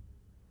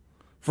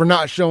for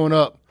not showing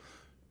up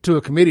to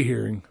a committee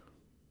hearing.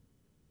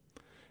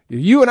 If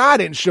you and I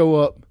didn't show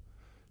up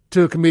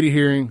to a committee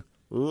hearing,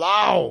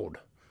 loud.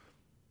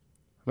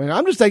 I mean,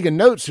 I'm just taking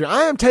notes here.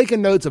 I am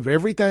taking notes of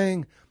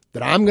everything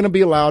that I'm going to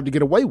be allowed to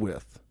get away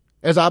with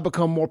as I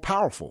become more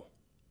powerful,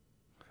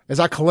 as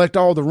I collect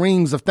all the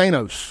rings of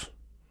Thanos,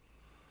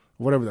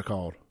 whatever they're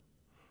called,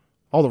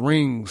 all the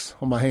rings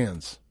on my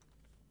hands.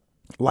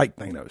 Like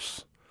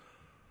Thanos.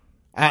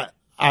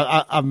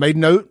 I've made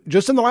note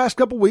just in the last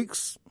couple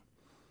weeks.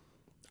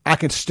 I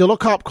can steal a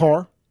cop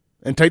car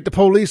and take the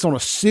police on a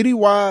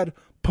citywide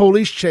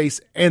police chase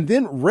and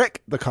then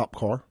wreck the cop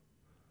car.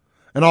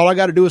 And all I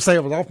got to do is say I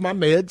was off my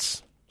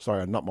meds.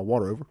 Sorry, I knocked my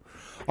water over.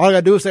 All I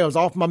got to do is say I was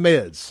off my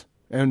meds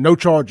and no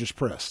charges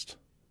pressed.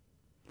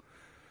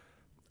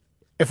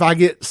 If I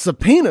get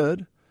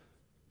subpoenaed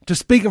to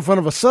speak in front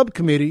of a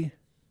subcommittee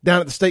down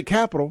at the state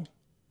capitol,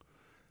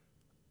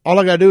 all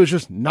I got to do is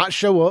just not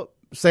show up,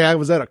 say I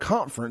was at a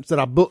conference that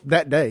I booked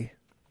that day.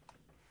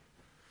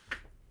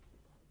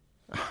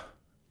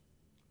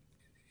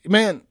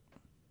 Man,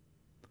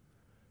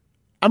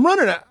 I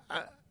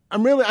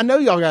know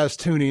y'all guys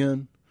tune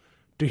in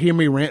to hear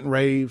me rant and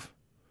rave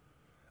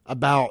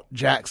about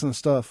Jackson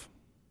stuff,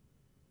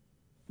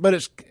 but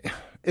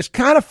it's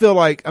kind of feel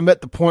like I'm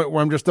at the point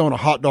where I'm just throwing a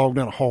hot dog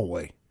down a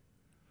hallway.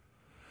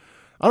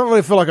 I don't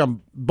really feel like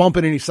I'm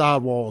bumping any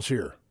sidewalls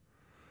here.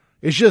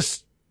 It's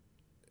just,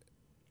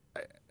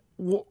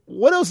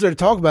 what else is there to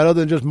talk about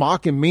other than just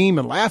mock and meme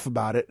and laugh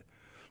about it?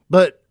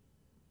 But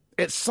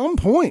at some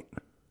point,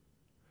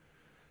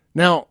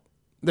 now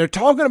they're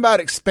talking about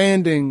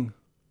expanding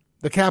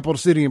the Capital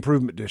City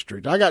Improvement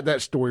District. I got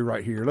that story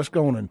right here. Let's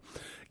go on and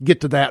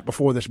get to that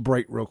before this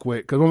break real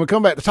quick. Because when we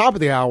come back at the top of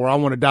the hour, I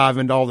want to dive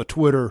into all the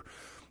Twitter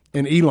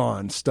and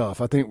Elon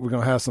stuff. I think we're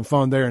going to have some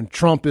fun there. And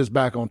Trump is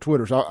back on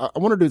Twitter. So I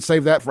wanted to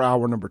save that for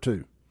hour number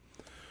 2.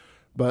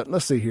 But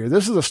let's see here.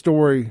 This is a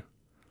story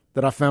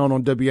that I found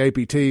on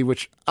WAPT,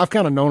 which I've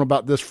kind of known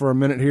about this for a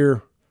minute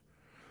here.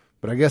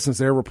 But I guess since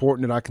they're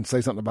reporting it, I can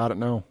say something about it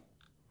now.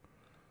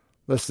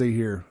 Let's see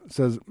here. It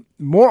says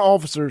more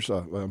officers.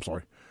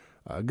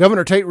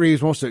 Governor Tate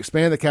Reeves wants to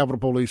expand the Capitol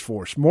Police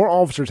Force. More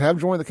officers have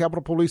joined the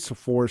Capitol Police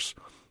Force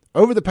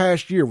over the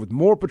past year with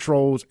more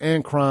patrols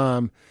and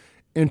crime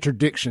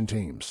interdiction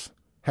teams.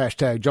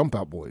 Hashtag Jump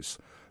Out Boys.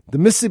 The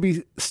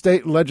Mississippi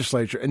State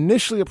Legislature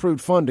initially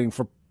approved funding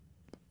for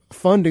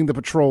funding the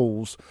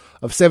patrols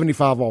of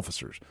 75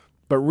 officers.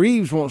 But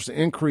Reeves wants to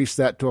increase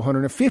that to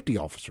 150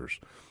 officers.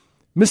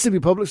 Mississippi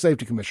Public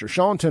Safety Commissioner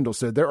Sean Tindall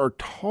said there are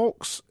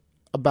talks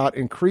about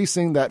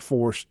increasing that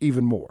force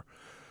even more.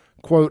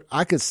 Quote,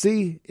 I could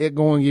see it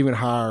going even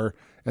higher,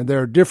 and there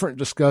are different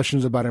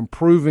discussions about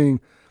improving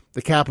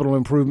the Capital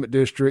Improvement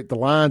District. The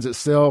lines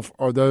itself,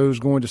 are those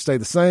going to stay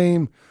the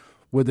same?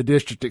 Would the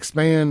district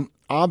expand?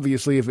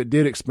 Obviously, if it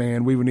did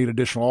expand, we would need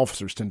additional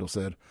officers, Tindall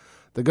said.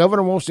 The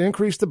governor wants to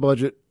increase the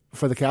budget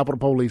for the Capitol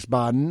Police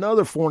by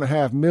another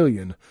 $4.5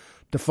 million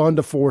to fund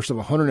a force of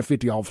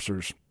 150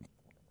 officers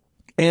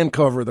and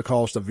cover the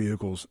cost of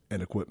vehicles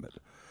and equipment.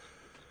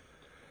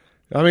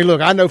 I mean,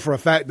 look, I know for a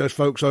fact those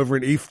folks over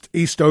in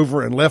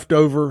Eastover and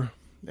Leftover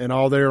and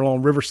all there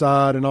along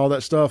Riverside and all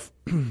that stuff,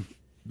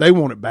 they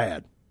want it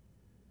bad.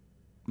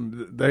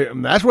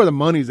 That's where the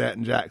money's at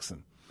in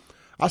Jackson.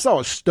 I saw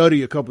a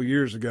study a couple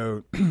years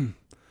ago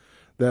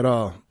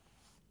that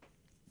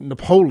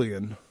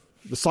Napoleon,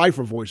 the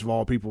cipher voice of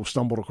all people,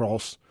 stumbled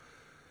across,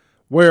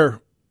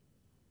 where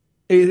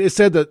it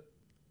said that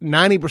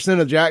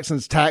 90% of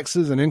Jackson's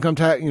taxes and income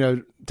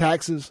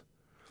taxes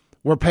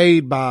were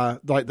paid by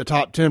like the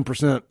top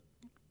 10%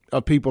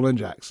 of people in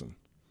Jackson.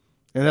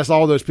 And that's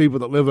all those people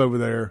that live over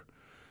there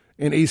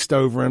in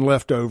Eastover and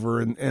Leftover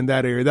and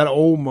that area, that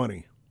old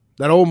money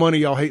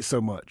y'all hate so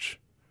much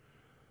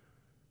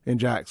in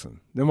Jackson.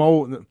 Them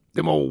old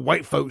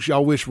white folks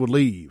y'all wish would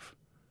leave,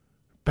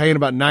 paying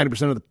about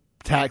 90% of the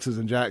taxes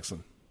in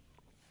Jackson.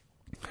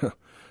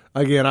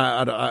 Again,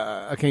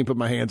 I can't put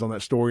my hands on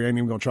that story. I ain't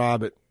even going to try,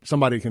 but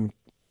somebody can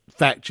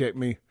fact check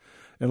me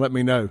and let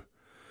me know.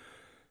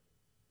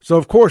 So,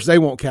 of course, they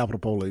want Capitol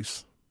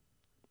Police.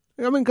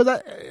 I mean,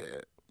 because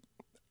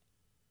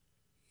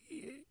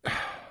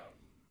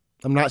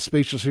I'm not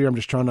speechless here. I'm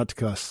just trying not to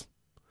cuss.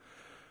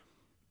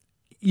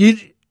 You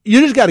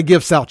just got to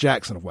give South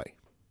Jackson away.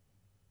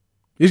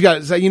 You just got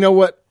to say, you know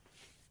what?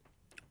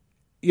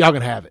 Y'all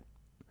can have it.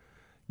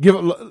 Give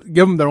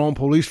them their own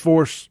police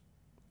force.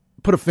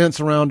 Put a fence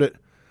around it.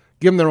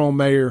 Give them their own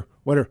mayor.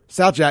 Whatever.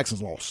 South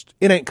Jackson's lost.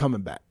 It ain't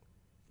coming back.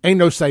 Ain't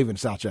no saving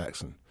South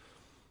Jackson.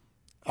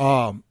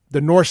 The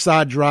North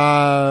Side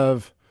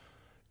Drive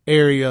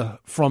area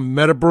from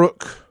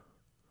Meadowbrook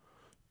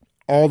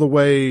all the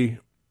way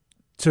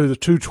to the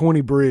 220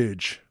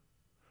 bridge,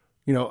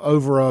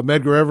 over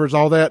Medgar Evers,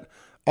 all that,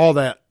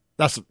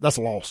 that's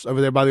a loss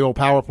over there by the old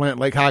power plant,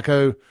 Lake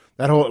Hyco.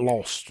 That whole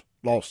lost.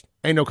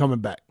 Ain't no coming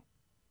back.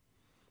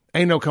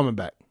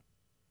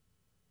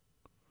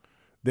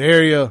 The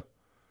area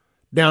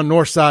down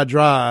North Side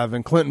Drive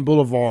and Clinton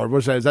Boulevard,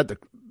 what's that? Is that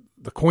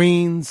the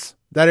Queens,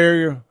 that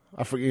area?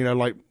 I forget,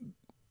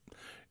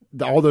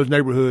 all those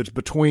neighborhoods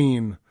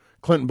between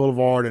Clinton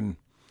Boulevard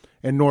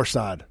and North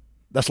Side.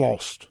 That's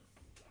lost.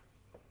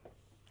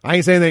 I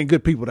ain't saying there ain't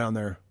good people down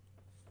there.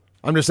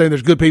 I'm just saying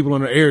there's good people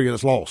in the area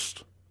that's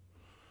lost.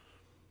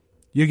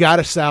 You got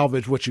to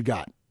salvage what you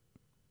got.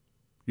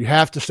 You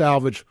have to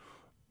salvage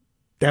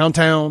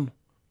downtown,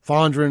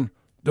 Fondren,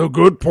 the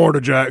good part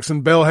of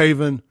Jackson,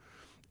 Belhaven,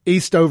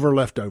 Eastover,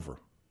 Leftover.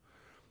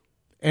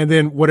 And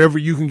then whatever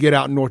you can get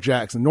out in North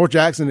Jackson. North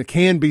Jackson, it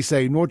can be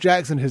saved. North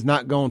Jackson has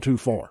not gone too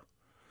far.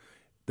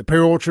 The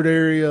Pear Orchard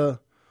area,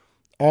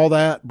 all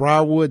that,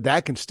 Briarwood,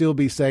 that can still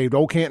be saved.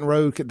 Old Canton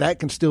Road, that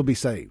can still be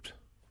saved.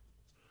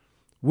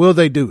 Will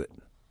they do it?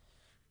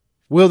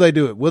 Will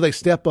they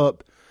step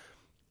up,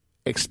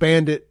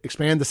 expand the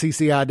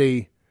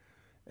CCID,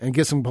 and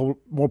get some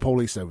more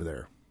police over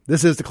there?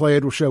 This is the Clay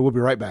Edwards Show. We'll be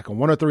right back on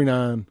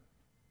 103.9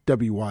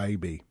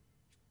 WYAB.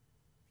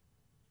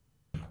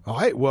 All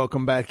right,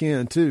 welcome back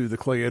into the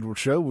Clay Edwards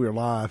Show. We're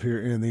live here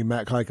in the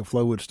Matt Kike and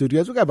Flowwood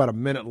studios. We got about a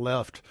minute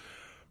left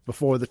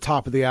before the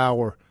top of the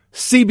hour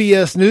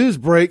CBS News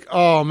break.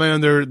 Oh man,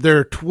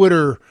 their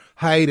Twitter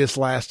hiatus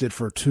lasted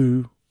for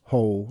 2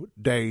 whole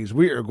days.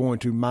 We are going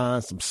to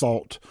mine some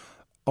salt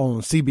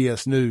on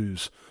CBS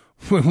News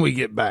when we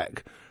get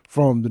back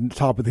from the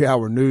top of the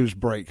hour news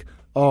break.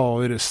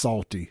 Oh, it is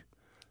salty.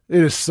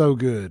 It is so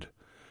good.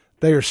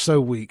 They are so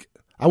weak.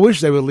 I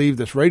wish they would leave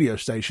this radio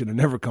station and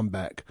never come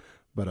back.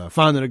 But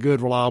finding a good,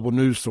 reliable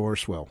news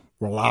source, well,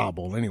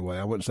 reliable anyway,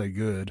 I wouldn't say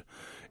good,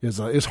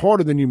 is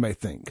harder than you may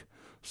think.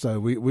 So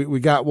we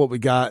got what we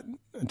got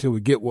until we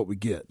get what we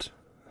get.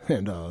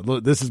 And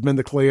look, this has been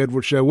the Clay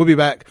Edwards Show. We'll be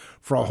back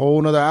for a whole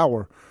another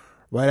hour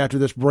right after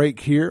this break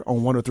here on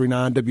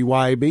 103.9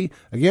 WYAB.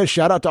 Again,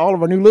 shout out to all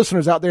of our new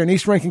listeners out there in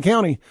East Rankin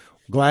County.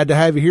 Glad to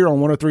have you here on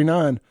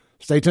 103.9.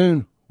 Stay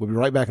tuned. We'll be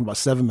right back in about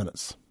 7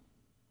 minutes.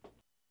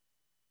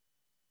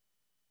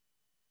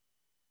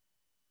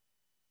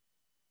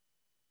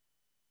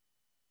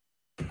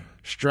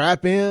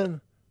 Strap in.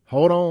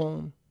 Hold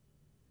on.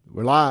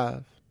 We're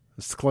live.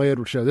 It's the Clay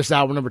Edwards Show. This is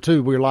hour number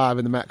 2. We're live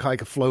in the Matt Kike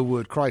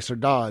Flowwood Chrysler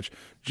Dodge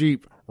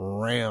Jeep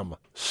Ram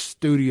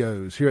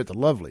Studios here at the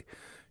lovely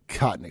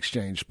Cotton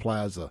Exchange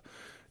Plaza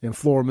in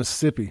Flora,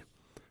 Mississippi.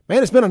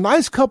 Man, it's been a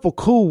nice couple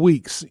cool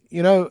weeks,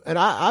 and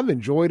I've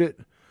enjoyed it.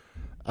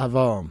 I've,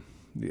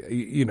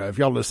 if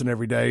y'all listen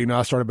every day,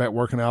 I started back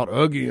working out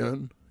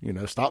again,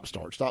 stop,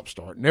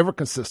 start. Never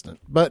consistent,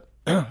 but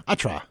I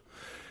try.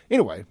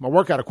 Anyway, my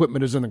workout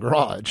equipment is in the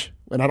garage,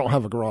 and I don't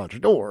have a garage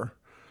door.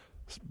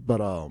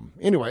 But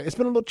anyway, it's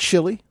been a little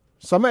chilly,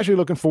 so I'm actually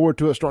looking forward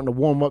to it starting to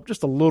warm up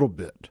just a little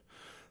bit.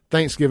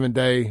 Thanksgiving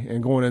Day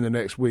and going into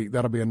next week,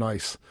 that'll be a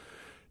nice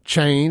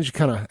change,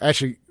 kind of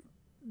actually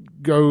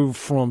go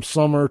from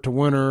summer to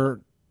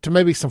winter to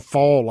maybe some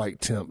fall-like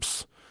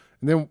temps,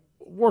 and then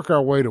work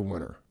our way to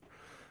winter.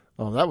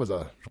 That was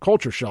a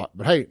culture shock,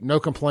 but hey, no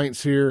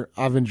complaints here.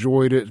 I've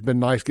enjoyed it. It's been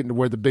nice getting to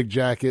wear the big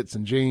jackets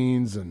and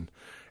jeans and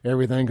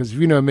everything, because if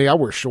you know me, I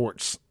wear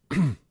shorts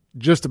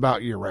just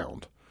about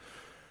year-round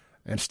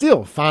and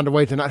still find a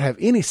way to not have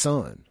any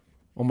sun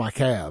on my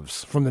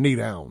calves from the knee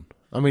down.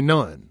 I mean,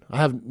 none. I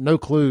have no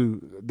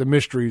clue the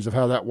mysteries of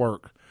how that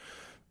work.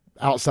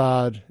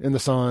 Outside in the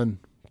sun,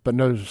 but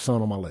no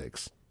sun on my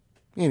legs.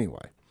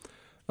 Anyway,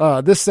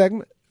 this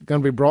segment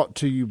going to be brought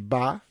to you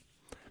by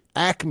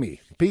Acme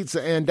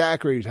Pizza and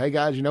Daiquiris. Hey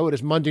guys, you know it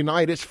is Monday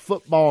night. It's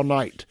football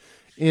night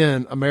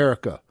in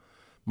America.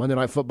 Monday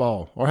Night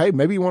Football. Or hey,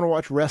 maybe you want to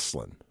watch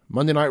wrestling.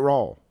 Monday Night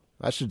Raw.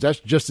 That's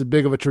just as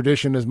big of a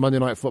tradition as Monday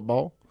Night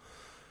Football.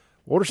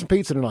 Order some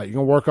pizza tonight. You're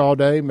going to work all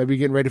day. Maybe you're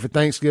getting ready for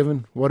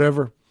Thanksgiving,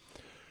 whatever.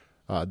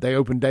 They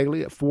open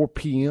daily at 4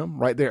 p.m.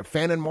 right there at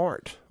Fannin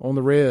Mart on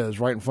the Res,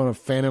 right in front of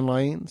Fannin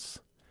Lanes.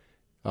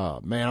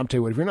 Man, I'm telling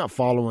you what, if you're not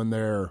following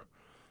their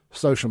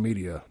social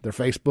media, their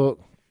Facebook,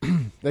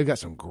 they've got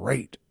some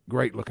great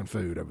looking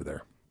food over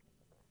there.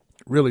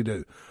 Really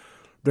do.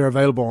 They're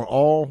available on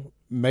all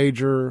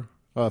major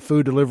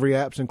food delivery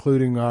apps,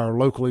 including our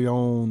locally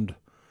owned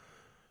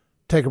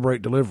Take a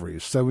Break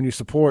deliveries. So when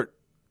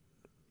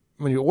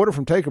you order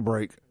from Take a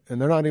Break, and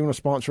they're not even a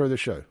sponsor of the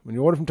show, when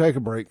you order from Take a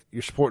Break,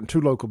 you're supporting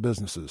two local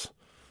businesses,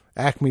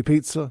 Acme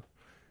Pizza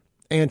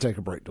and Take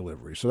a Break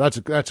Delivery. So that's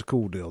a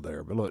cool deal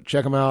there. But look,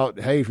 check them out.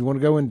 Hey, if you want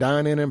to go and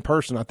dine in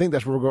person, I think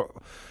that's where we'll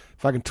go.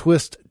 If I can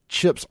twist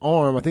Chip's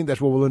arm, I think that's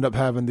where we'll end up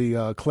having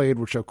the Clay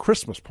Edwards Show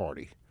Christmas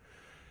party,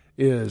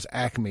 is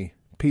Acme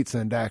Pizza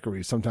and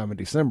Daiquiris sometime in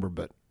December.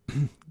 But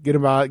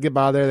get by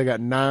there. They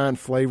got 9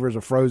 flavors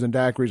of frozen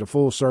daiquiris, a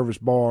full-service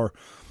bar,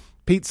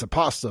 pizza,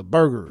 pasta,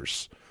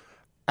 burgers,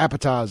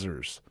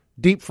 appetizers,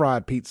 deep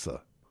fried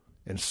pizza,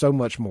 and so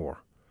much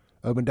more.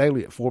 Open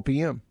daily at 4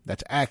 p.m.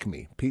 That's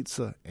Acme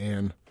Pizza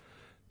and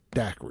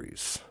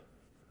Daiquiris.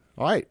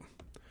 All right.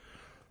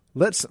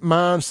 Let's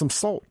mine some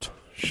salt,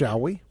 shall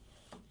we?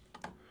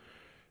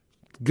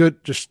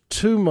 Just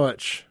too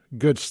much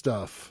good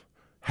stuff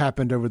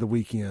happened over the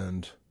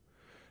weekend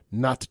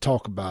not to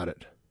talk about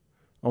it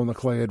on the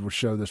Clay Edwards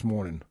Show this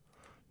morning.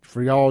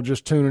 For y'all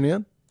just tuning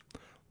in,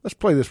 let's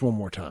play this one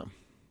more time.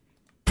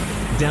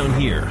 Down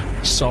here,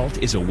 salt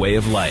is a way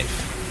of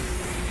life.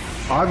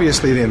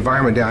 Obviously, the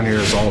environment down here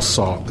is all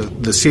salt.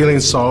 The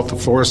ceiling's salt, the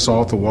floor is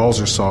salt, the walls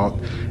are salt,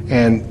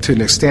 and to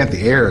an extent,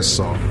 the air is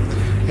salt.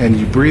 And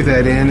you breathe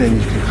that in, and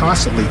you can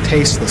constantly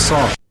taste the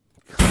salt.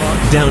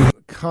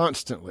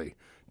 Constantly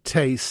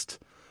taste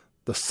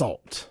the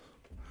salt.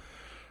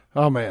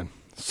 Oh, man.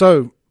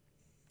 So,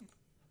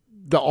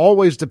 the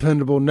always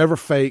dependable, never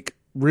fake,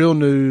 real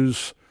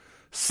news,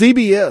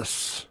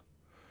 CBS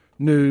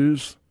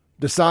News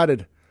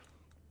decided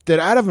that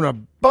out of an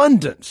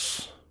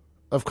abundance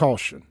of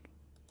caution,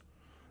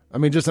 I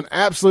mean, just an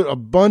absolute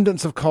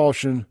abundance of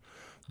caution,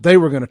 they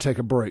were going to take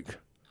a break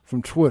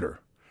from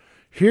Twitter.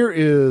 Here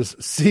is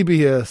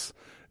CBS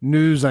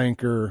News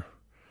anchor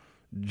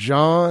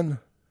John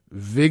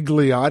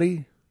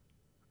Vigliotti.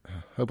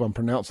 Hope I'm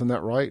pronouncing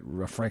that right.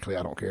 Frankly,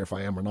 I don't care if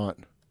I am or not.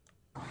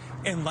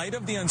 In light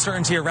of the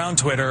uncertainty around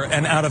Twitter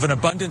and out of an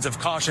abundance of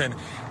caution,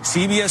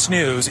 CBS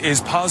News is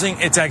pausing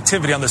its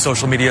activity on the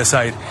social media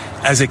site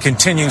as it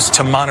continues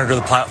to monitor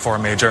the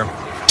platform, Major.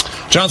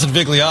 Jonathan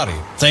Vigliotti,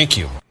 thank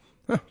you.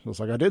 Looks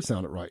like I did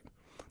sound it right.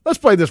 Let's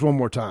play this one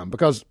more time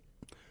because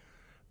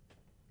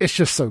it's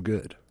just so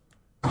good.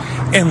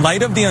 In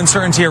light of the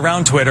uncertainty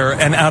around Twitter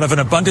and out of an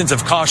abundance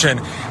of caution,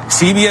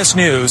 CBS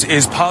News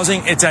is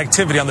pausing its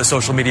activity on the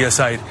social media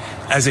site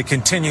as it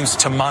continues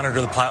to monitor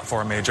the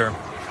platform, Major.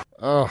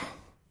 Oh,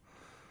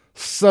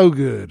 so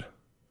good.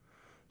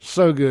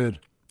 So good.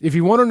 If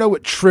you want to know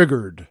what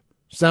triggered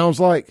sounds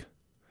like,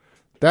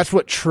 that's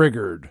what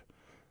triggered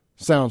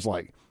sounds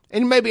like.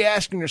 And you may be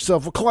asking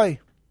yourself, well, Clay,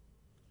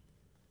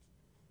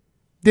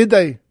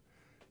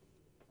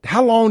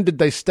 how long did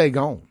they stay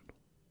gone?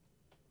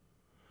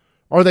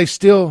 Are they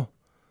still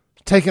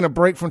taking a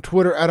break from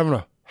Twitter out of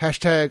a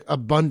hashtag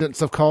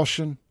abundance of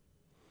caution?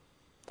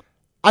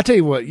 I tell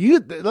you what,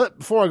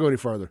 before I go any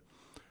further,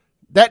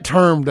 that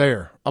term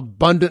there,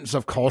 abundance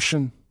of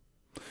caution,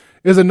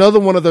 is another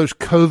one of those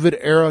COVID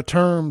era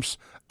terms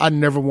I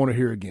never want to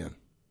hear again.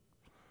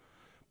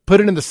 Put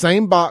it in the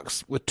same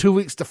box with 2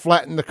 weeks to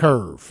flatten the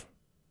curve.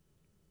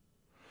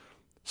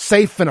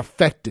 Safe and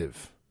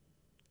effective.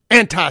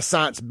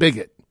 Anti-science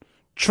bigot.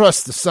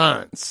 Trust the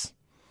science.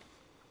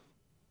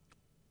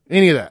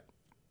 Any of that.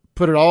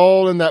 Put it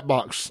all in that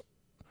box.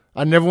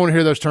 I never want to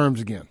hear those terms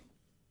again.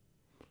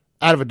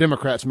 Out of a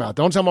Democrat's mouth.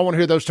 The only time I want to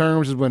hear those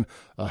terms is when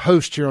a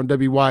host here on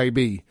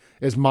WYAB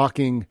is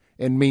mocking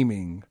and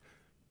memeing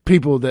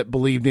people that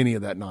believed any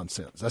of that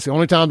nonsense. That's the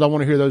only times I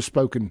want to hear those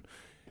spoken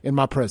in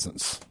my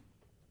presence.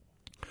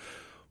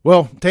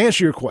 Well, to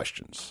answer your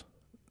questions,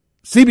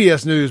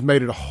 CBS News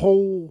made it a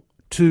whole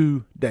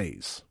 2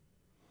 days.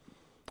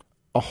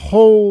 A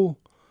whole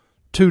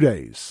 2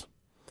 days.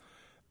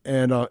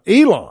 And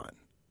Elon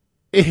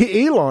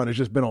has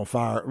just been on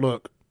fire.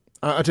 Look,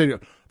 I tell you,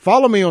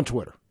 follow me on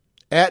Twitter,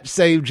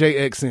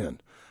 @SaveJXN.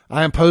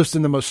 I am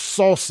posting the most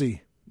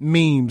saucy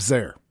memes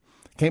there.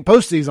 Can't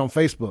post these on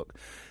Facebook.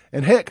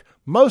 And heck,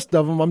 most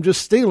of them I'm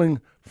just stealing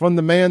from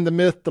the man, the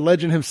myth, the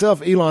legend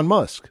himself, Elon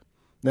Musk.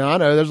 Now, I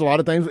know there's a lot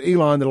of things with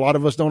Elon that a lot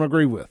of us don't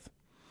agree with.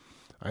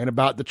 I ain't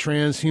about the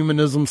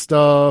transhumanism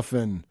stuff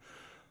and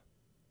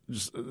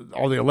just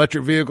all the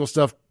electric vehicle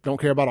stuff. Don't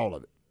care about all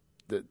of it.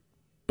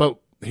 But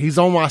he's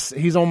on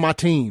my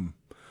team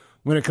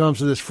when it comes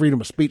to this freedom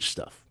of speech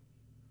stuff.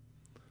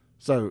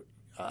 So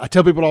I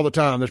tell people all the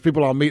time, there's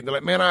people I'll meet, and they're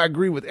like, man, I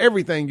agree with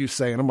everything you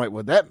say. And I'm like,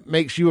 well, that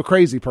makes you a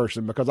crazy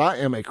person, because I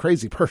am a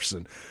crazy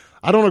person.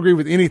 I don't agree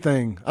with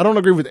anything. I don't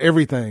agree with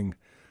everything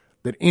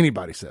that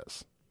anybody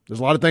says. There's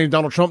a lot of things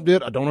Donald Trump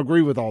did. I don't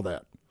agree with all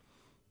that.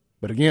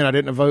 But again, I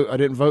didn't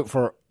vote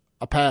for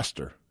a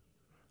pastor.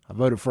 I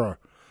voted for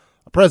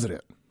a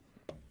president.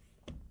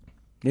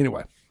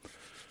 Anyway,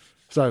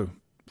 so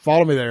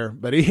follow me there.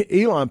 But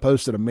Elon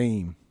posted a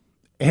meme,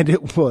 and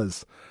it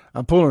was,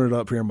 I'm pulling it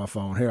up here on my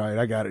phone. Here,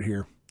 I got it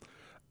here.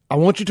 I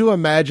want you to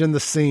imagine the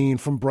scene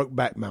from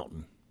Brokeback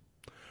Mountain,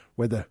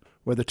 where the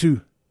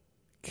two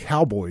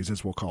cowboys,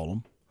 as we'll call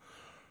them,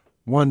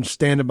 one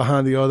standing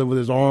behind the other with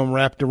his arm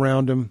wrapped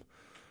around him,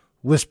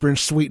 whispering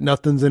sweet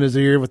nothings in his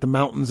ear with the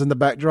mountains in the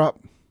backdrop.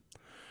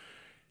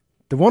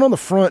 The one on the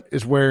front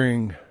is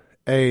wearing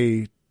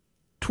a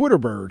Twitter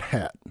bird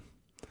hat,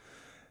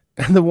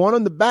 and the one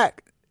on the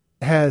back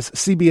has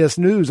CBS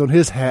News on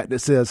his hat that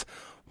says,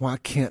 "Why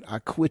can't I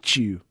quit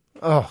you?"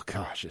 Oh,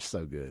 gosh, it's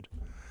so good.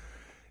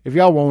 If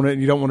y'all want it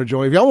and you don't want to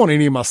join, if y'all want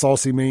any of my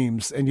saucy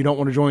memes and you don't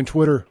want to join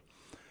Twitter,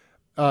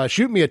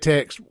 shoot me a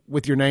text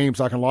with your name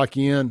so I can lock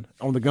you in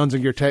on the Guns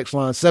and Gear text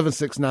line,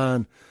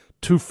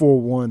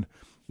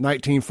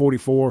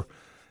 769-241-1944.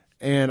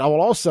 And I will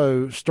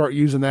also start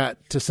using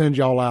that to send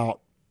y'all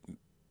out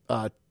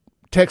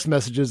text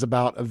messages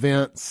about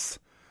events,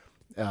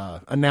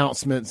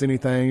 announcements,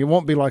 anything. It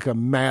won't be like a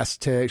mass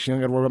text. You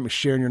don't got to worry about me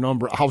sharing your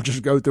number. I'll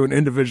just go through and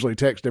individually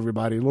text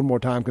everybody. A little more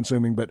time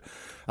consuming, but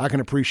I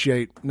can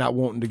appreciate not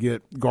wanting to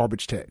get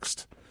garbage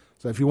text.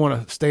 So if you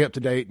want to stay up to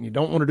date and you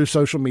don't want to do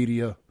social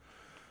media,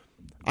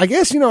 I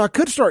guess, I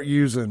could start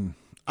using,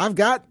 I've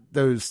got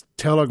those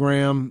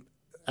Telegram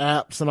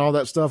apps and all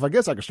that stuff. I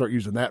guess I could start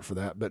using that for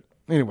that. But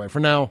anyway, for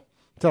now,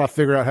 until I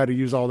figure out how to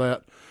use all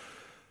that,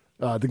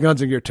 the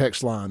Guns and Gear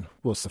text line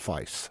will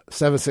suffice.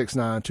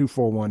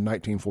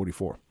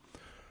 769-241-1944. All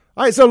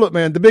right, so look,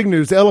 man, the big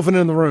news, the elephant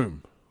in the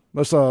room.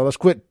 Let's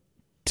quit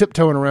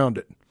tiptoeing around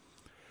it.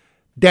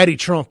 Daddy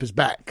Trump is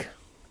back.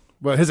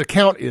 Well, his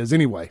account is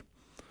anyway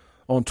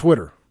on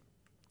Twitter.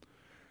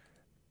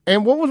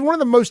 And what was one of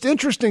the most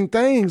interesting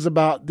things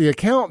about the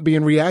account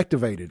being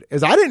reactivated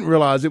is I didn't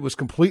realize it was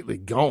completely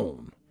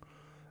gone.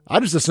 I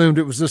just assumed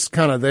it was just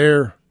kind of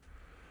there,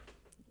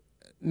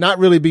 not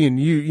really being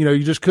used.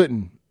 You just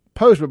couldn't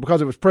post, but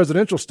because it was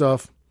presidential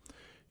stuff,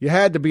 you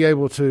had to be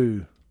able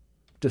to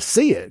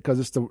see it because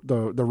it's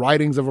the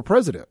writings of a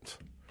president.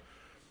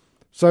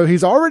 So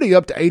he's already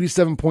up to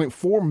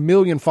 87.4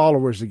 million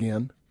followers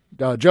again.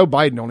 Joe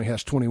Biden only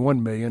has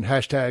 21 million.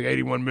 Hashtag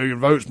 81 million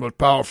votes, most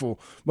powerful,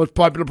 most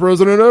popular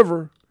president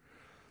ever.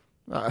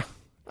 I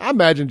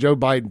imagine Joe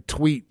Biden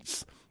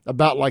tweets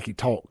about like he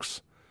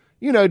talks.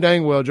 You know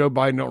dang well Joe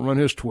Biden don't run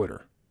his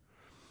Twitter.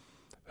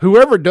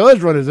 Whoever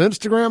does run his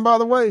Instagram, by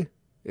the way,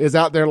 is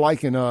out there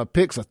liking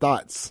pics of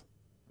thoughts.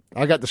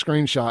 I got the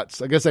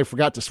screenshots. I guess they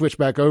forgot to switch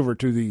back over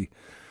to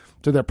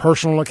their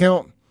personal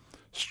account.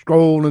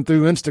 Scrolling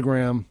through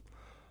Instagram,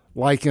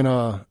 liking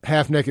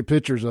half-naked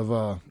pictures of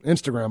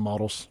Instagram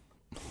models.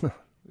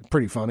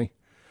 Pretty funny.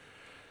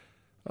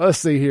 Let's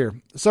see here.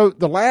 So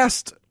the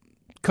last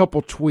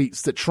couple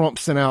tweets that Trump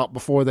sent out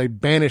before they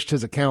banished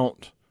his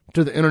account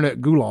to the internet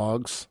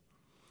gulags,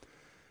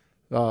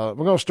 we're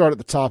going to start at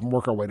the top and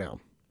work our way down.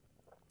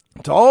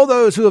 To all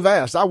those who have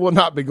asked, I will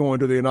not be going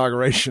to the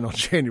inauguration on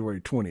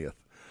January 20th.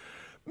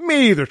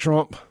 Me either,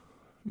 Trump.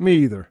 Me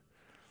either.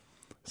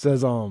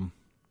 Says,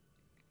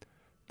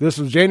 this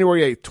was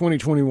January 8th,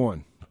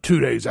 2021. 2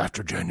 days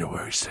after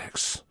January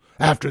 6th.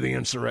 After the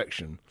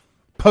insurrection.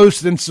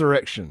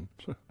 Post-insurrection.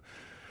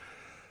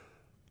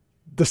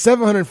 The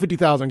 75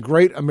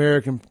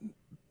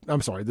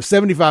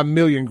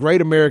 million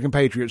great American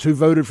patriots who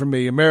voted for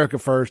me, America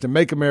First, and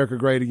Make America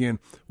Great Again,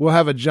 will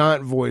have a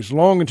giant voice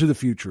long into the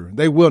future.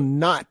 They will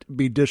not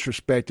be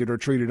disrespected or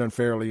treated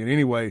unfairly in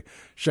any way,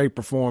 shape,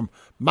 or form.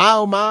 My,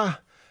 oh my,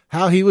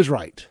 how he was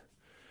right.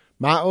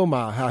 My, oh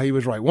my, how he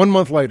was right. 1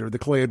 month later, the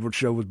Clay Edwards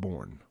Show was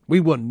born.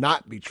 We will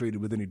not be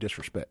treated with any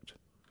disrespect.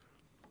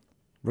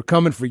 We're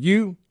coming for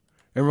you,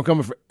 and we're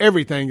coming for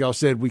everything y'all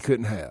said we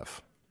couldn't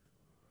have.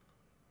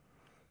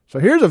 So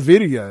here's a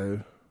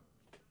video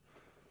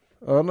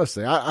Let's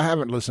see. I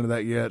haven't listened to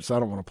that yet, so I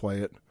don't want to play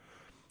it.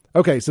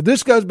 Okay, so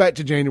this goes back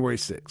to January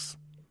 6th.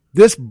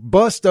 This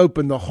bust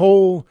open the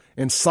whole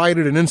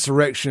incited an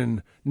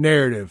insurrection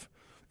narrative.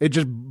 It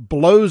just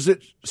blows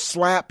it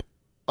slap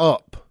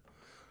up.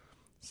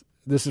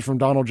 This is from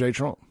Donald J.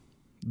 Trump.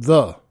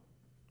 The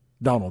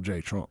Donald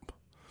J. Trump.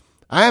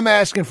 I am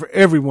asking for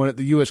everyone at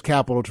the U.S.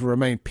 Capitol to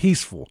remain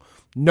peaceful,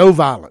 no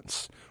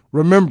violence.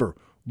 Remember,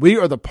 we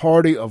are the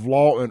party of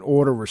law and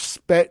order.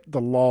 Respect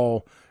the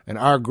law and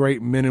our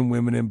great men and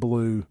women in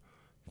blue.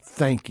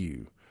 Thank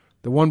you.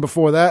 The one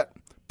before that,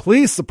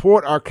 please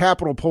support our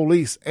Capitol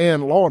Police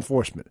and law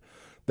enforcement.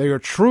 They are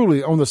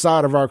truly on the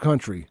side of our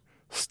country.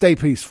 Stay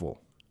peaceful.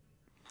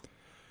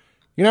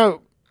 You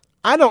know,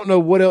 I don't know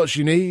what else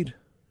you need,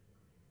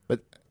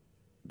 but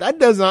that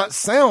does not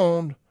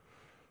sound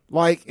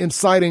like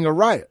inciting a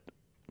riot.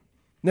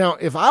 Now,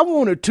 if I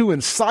wanted to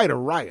incite a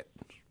riot,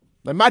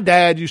 like my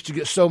dad used to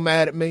get so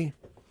mad at me.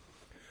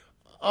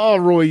 Oh,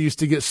 Roy used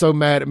to get so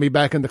mad at me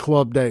back in the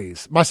club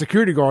days. My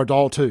security guards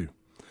all too.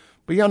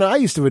 But you know, I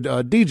used to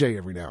DJ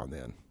every now and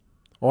then.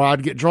 Or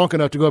I'd get drunk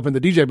enough to go up in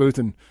the DJ booth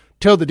and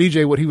tell the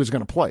DJ what he was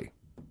going to play.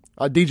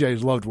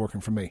 DJs loved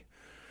working for me.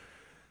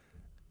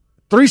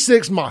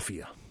 3-6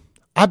 Mafia.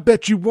 I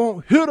bet you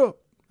won't hit her.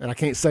 And I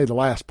can't say the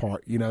last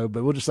part, you know,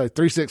 but we'll just say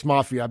 3-6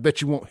 Mafia. I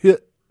bet you won't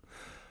hit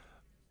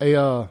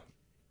a,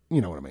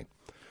 you know what I mean.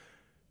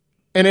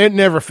 And it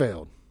never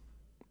failed.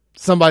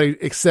 Somebody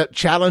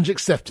challenge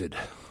accepted.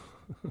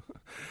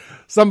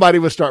 Somebody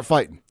would start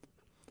fighting.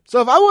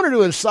 So if I wanted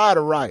to incite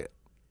a riot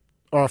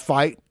or a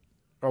fight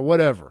or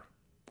whatever,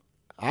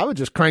 I would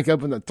just crank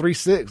up in the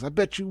 3-6. I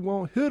bet you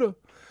won't hit her.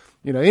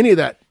 You know, any of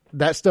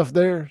that stuff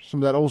there,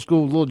 some of that old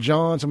school Lil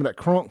Jon, some of that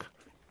crunk,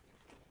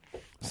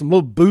 some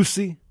Lil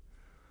Boosie.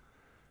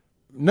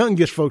 Nothing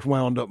gets folks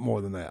wound up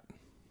more than that.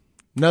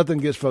 Nothing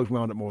gets folks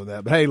wound up more than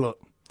that. But hey,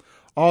 look,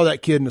 all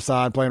that kidding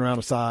aside, playing around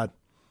aside,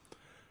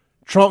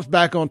 Trump's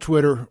back on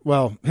Twitter.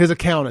 Well, his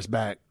account is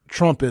back.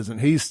 Trump isn't.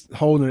 He's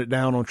holding it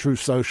down on Truth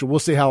Social. We'll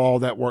see how all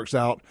that works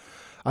out.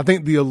 I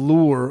think the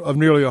allure of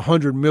nearly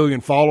 100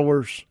 million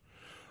followers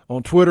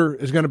on Twitter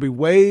is going to be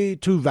way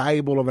too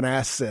valuable of an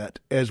asset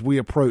as we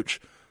approach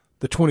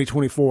the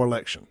 2024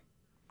 election.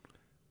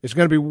 It's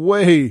going to be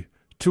way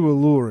too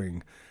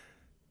alluring.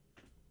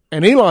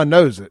 And Elon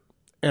knows it.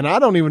 And I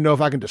don't even know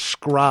if I can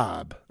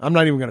describe. I'm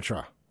not even going to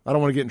try. I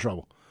don't want to get in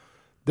trouble.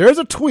 There's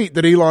a tweet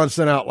that Elon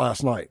sent out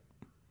last night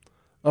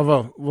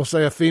of we'll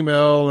say a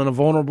female in a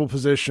vulnerable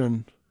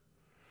position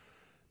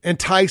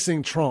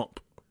enticing Trump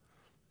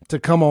to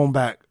come on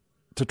back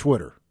to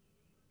Twitter.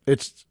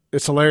 It's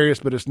hilarious,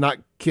 but it's not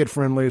kid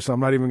friendly, so I'm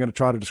not even going to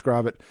try to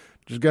describe it.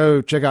 Just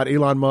go check out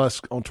Elon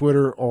Musk on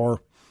Twitter or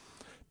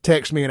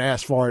text me and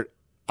ask for it.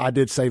 I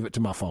did save it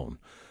to my phone.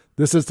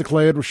 This is the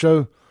Clay Edwards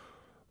Show.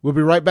 We'll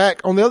be right back.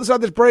 On the other side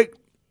of this break,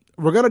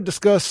 we're going to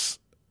discuss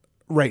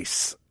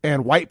race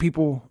and white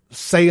people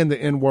saying the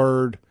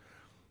N-word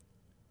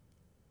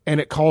and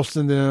it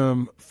costing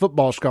them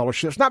football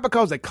scholarships, not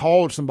because they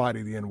called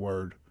somebody the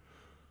N-word,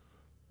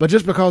 but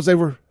just because they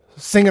were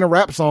singing a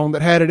rap song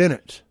that had it in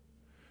it.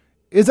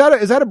 Is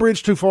that a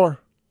bridge too far?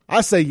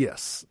 I say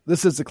yes.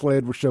 This is the Clay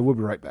Edwards Show. We'll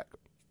be right back.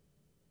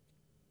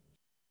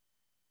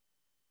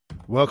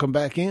 Welcome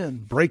back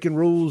in. Breaking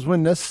rules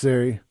when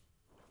necessary.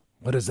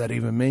 What does that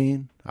even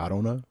mean? I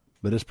don't know,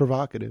 but it's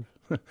provocative.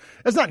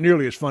 It's not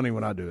nearly as funny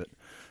when I do it.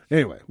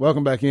 Anyway,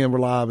 welcome back in. We're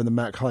live in the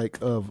Mac Haik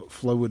of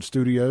Flowwood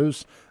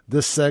Studios.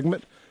 This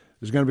segment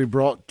is going to be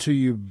brought to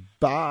you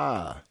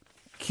by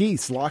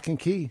Keith's Lock and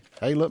Key.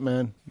 Hey, look,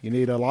 man, you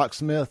need a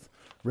locksmith,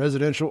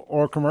 residential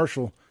or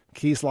commercial.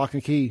 Keith's Lock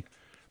and Key.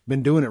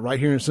 Been doing it right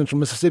here in central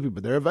Mississippi,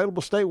 but they're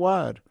available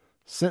statewide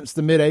since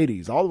the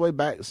mid-'80s, all the way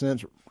back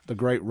since the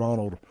great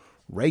Ronald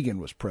Reagan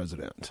was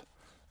president.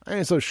 I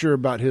ain't so sure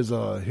about his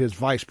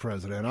vice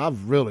president.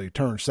 I've really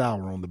turned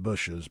sour on the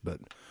Bushes,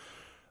 but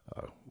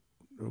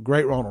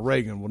great Ronald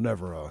Reagan will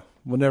never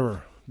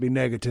be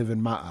negative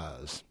in my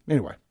eyes.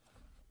 Anyway,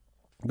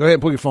 go ahead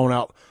and pull your phone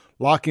out.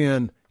 Lock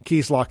in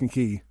Keith's Lock and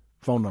Key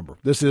phone number.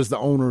 This is the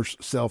owner's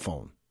cell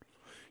phone.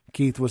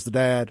 Keith was the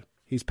dad.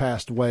 He's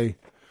passed away.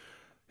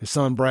 His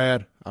son,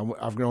 Brad,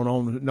 I've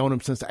known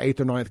him since the 8th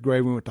or 9th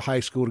grade. We went to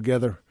high school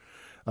together.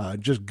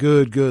 Just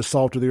good,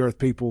 salt of the earth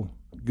people.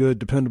 Good,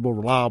 dependable,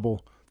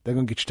 reliable. They're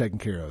going to get you taken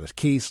care of. It's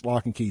Keith's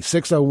Lock and Key,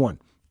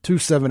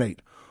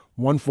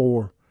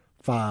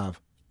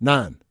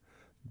 601-278-1459.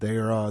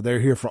 They're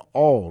here for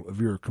all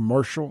of your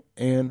commercial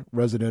and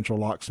residential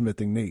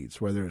locksmithing needs,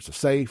 whether it's a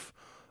safe,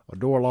 a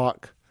door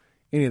lock,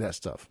 any of that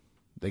stuff.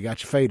 They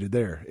got you faded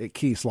there at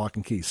Keith's Lock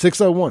and Key,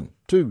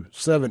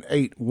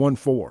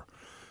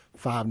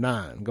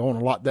 601-278-1459. Go on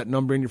and lock that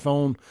number in your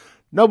phone.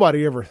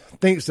 Nobody ever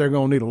thinks they're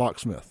going to need a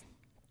locksmith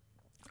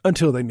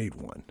until they need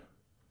one.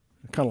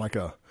 Kind of like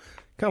a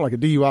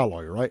DUI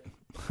lawyer, right?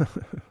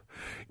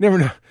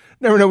 Never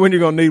know when you're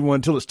going to need one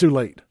until it's too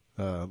late.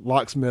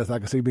 Locksmith, I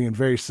can see being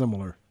very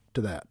similar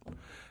to that.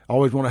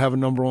 Always want to have a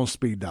number on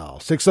speed dial.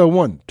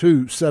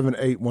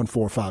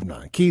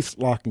 601-278-1459. Keith's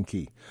Lock and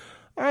Key.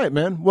 All right,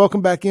 man.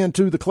 Welcome back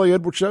into the Clay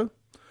Edwards Show.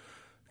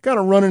 Kind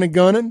of running and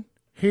gunning.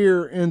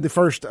 here in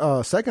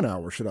the second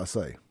hour, should I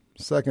say.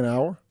 Second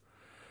hour.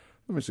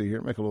 Let me see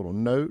here. Make a little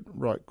note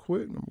right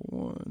quick. Number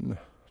one,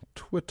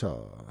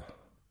 Twitter.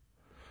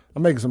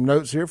 I'm making some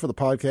notes here for the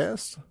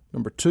podcast.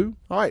 Number two.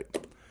 All right.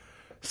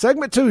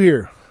 Segment two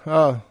here.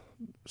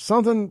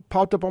 Something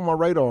popped up on my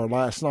radar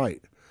last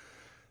night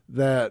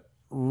that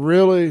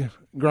really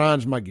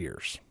grinds my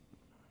gears.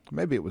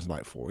 Maybe it was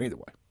night 4. Either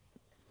way.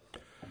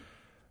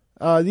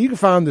 You can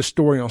find this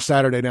story on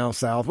Saturday Down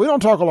South. We don't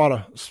talk a lot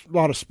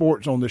of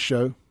sports on this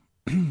show,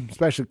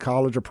 especially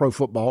college or pro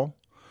football.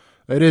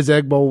 It is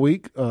Egg Bowl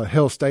week.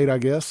 Hill State, I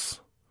guess.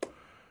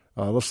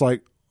 Looks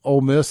like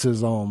Ole Miss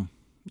is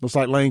looks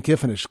like Lane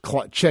Kiffin is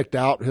checked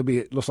out.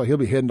 Looks like he'll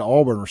be heading to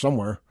Auburn or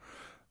somewhere.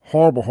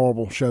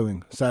 Horrible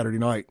showing Saturday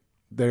night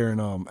there in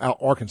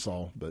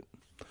Arkansas. But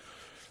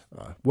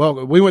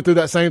well, we went through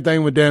that same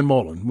thing with Dan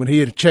Mullen when he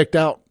had checked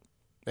out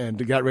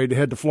and got ready to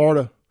head to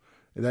Florida.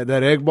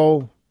 That Egg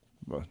Bowl.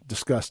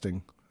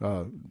 Disgusting.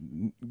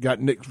 Dang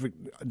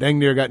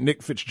near got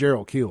Nick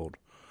Fitzgerald killed.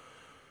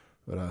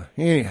 But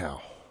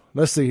anyhow,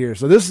 let's see here.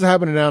 So this is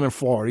happening down in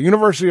Florida.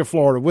 University of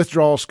Florida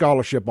withdraws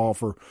scholarship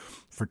offer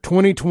for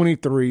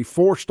 2023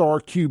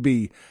 4-star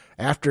QB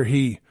after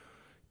he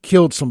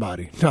killed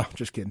somebody. No,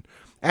 just kidding.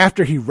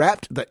 After he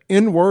rapped the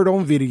N-word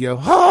on video.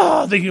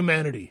 The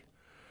humanity.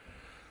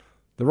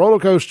 The roller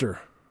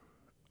coaster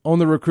on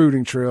the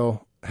recruiting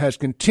trail has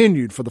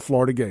continued for the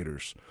Florida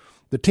Gators.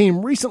 The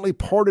team recently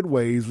parted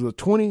ways with a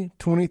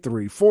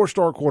 2023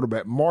 4-star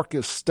quarterback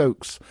Marcus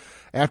Stokes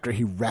after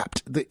he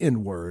rapped the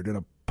N-word in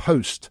a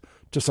post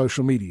to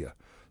social media.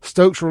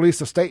 Stokes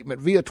released a statement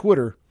via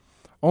Twitter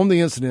on the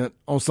incident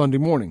on Sunday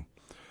morning.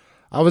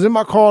 I was in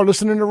my car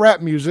listening to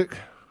rap music.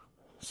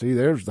 See,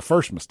 there's the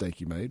first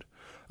mistake you made.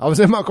 I was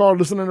in my car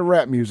listening to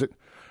rap music,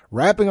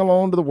 rapping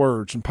along to the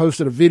words, and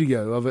posted a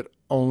video of it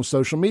on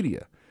social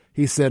media.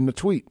 He said in a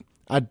tweet,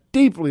 I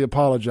deeply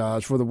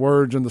apologize for the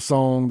words in the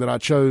song that I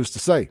chose to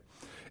say.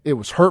 It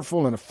was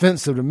hurtful and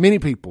offensive to many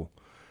people,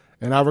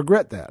 and I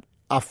regret that.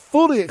 I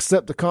fully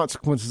accept the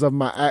consequences of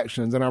my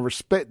actions, and I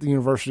respect the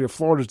University of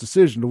Florida's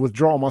decision to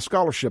withdraw my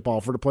scholarship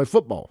offer to play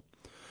football.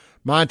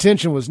 My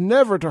intention was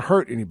never to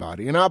hurt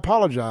anybody, and I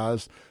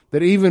apologize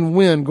that even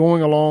when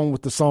going along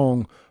with the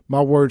song,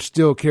 my words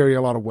still carry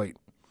a lot of weight.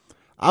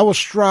 I will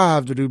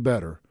strive to do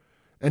better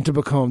and to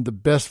become the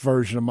best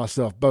version of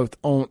myself, both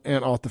on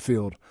and off the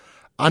field.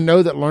 I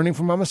know that learning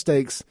from my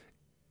mistakes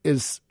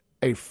is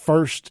a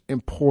first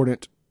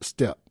important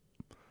step.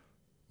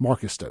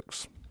 Marcus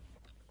Stokes.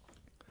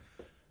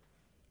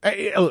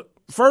 Hey, look,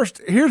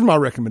 first, here's my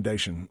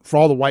recommendation for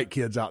all the white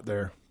kids out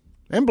there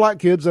and black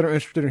kids that are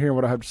interested in hearing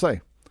what I have to say.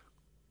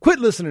 Quit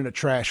listening to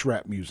trash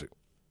rap music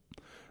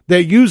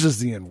that uses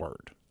the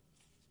N-word.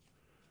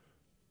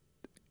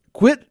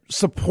 Quit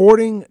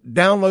supporting,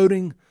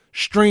 downloading,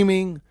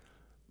 streaming,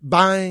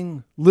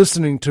 buying,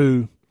 listening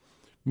to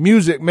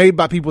music made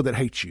by people that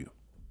hate you.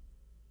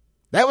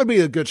 That would be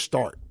a good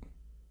start.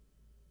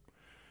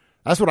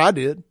 That's what I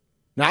did.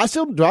 Now,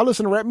 do I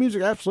listen to rap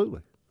music?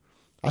 Absolutely.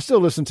 I still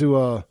listen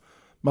to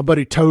my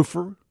buddy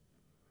Topher,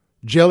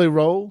 Jelly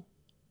Roll,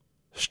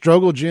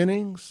 Struggle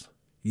Jennings,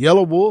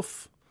 Yellow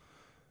Wolf.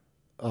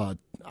 I'm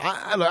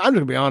just going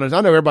to be honest.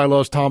 I know everybody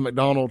loves Tom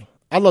McDonald.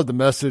 I love the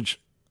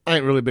message. I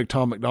ain't really a big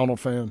Tom McDonald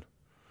fan.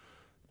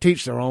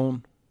 Teach their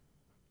own.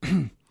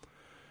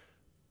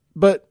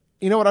 But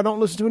you know what I don't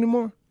listen to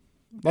anymore?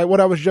 Like what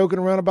I was joking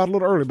around about a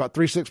little earlier about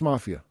 3 6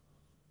 Mafia.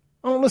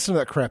 I don't listen to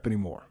that crap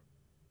anymore.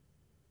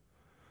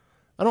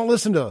 I don't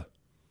listen to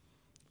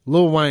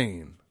Lil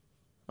Wayne.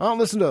 I don't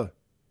listen to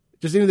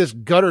just any of this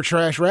gutter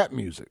trash rap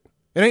music.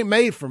 It ain't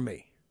made for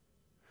me.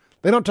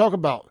 They don't talk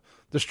about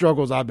the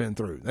struggles I've been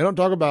through. They don't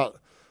talk about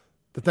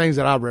the things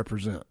that I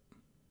represent.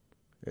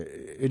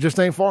 It just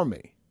ain't for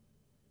me.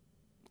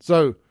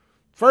 So,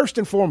 first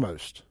and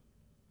foremost,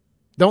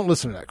 don't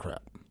listen to that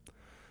crap.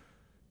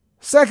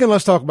 Second,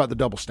 let's talk about the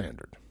double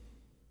standard.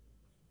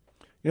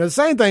 You know, the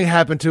same thing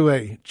happened to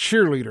a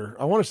cheerleader.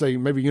 I want to say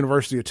maybe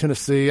University of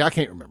Tennessee. I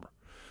can't remember.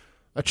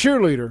 A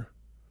cheerleader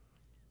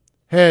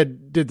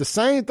did the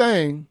same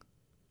thing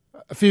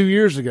a few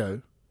years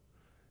ago,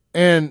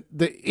 and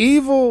the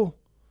evil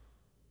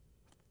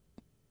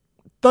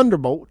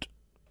Thunderbolt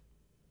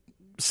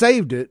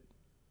saved it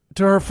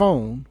to her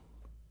phone.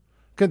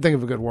 Couldn't think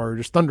of a good word.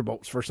 Just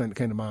Thunderbolt's the first thing that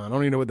came to mind. I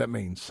don't even know what that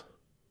means.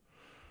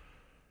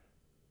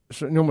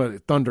 So normally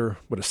thunder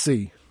with a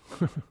C.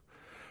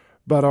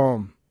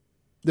 But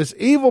this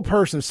evil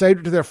person saved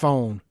it to their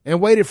phone and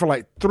waited for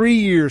like 3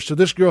 years till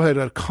this girl had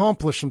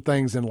accomplished some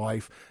things in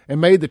life and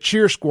made the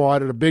cheer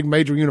squad at a big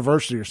major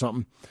university or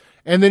something,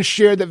 and then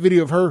shared that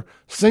video of her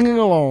singing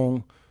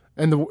along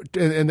and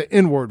the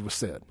N-word was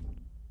said.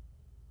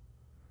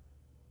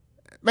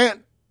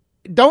 Man,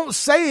 don't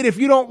say it if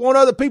you don't want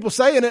other people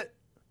saying it.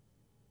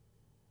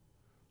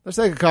 Let's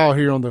take a call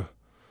here on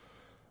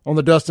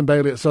the Dustin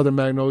Bailey at Southern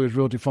Magnolias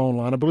Realty phone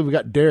line. I believe we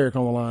got Derek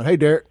on the line. Hey,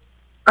 Derek.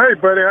 Hey,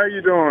 buddy. How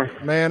you doing?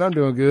 Man, I'm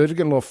doing good. You're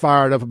getting a little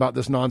fired up about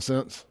this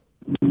nonsense.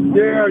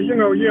 Yeah,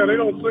 they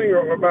don't sing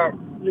about,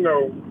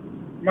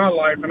 my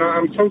life. And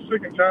I'm so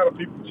sick and tired of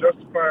people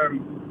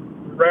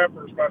justifying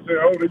rappers by saying,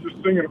 "Oh, they're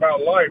just singing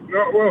about life."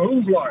 No, well,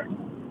 whose life?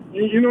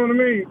 You know what I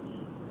mean?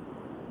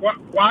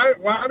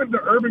 Why did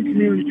the urban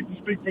community get to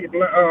speak for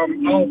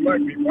the all black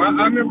people?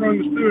 I never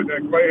understood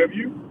that. Clay, have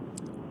you?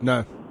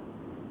 No.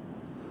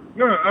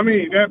 No, I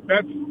mean it's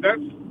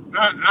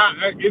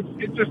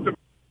just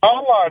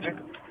our logic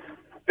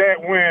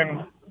that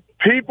when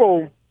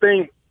people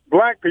think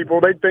black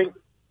people, they think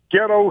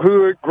ghetto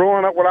hood,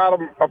 growing up without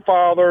a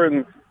father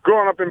and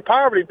growing up in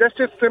poverty. That's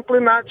just simply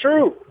not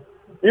true.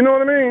 You know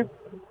what I mean?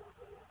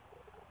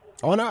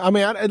 Oh no, I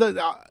mean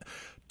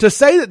to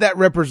say that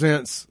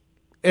represents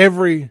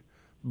every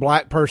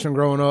black person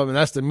growing up, and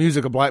that's the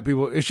music of black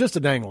people, it's just a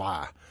dang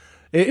lie.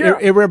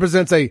 It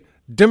represents a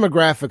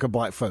demographic of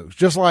black folks,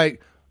 just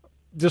like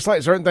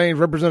certain things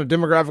represent a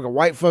demographic of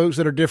white folks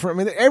that are different.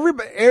 I mean,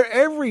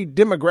 every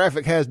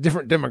demographic has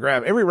different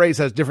demographics. Every race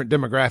has different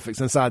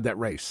demographics inside that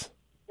race.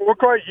 Well,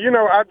 Clay,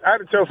 I had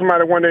to tell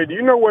somebody one day. Do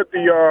you know what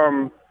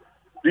the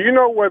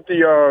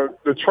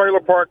trailer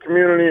park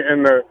community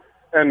and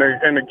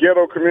the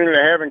ghetto community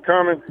have in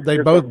common? They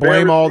both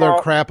blame all their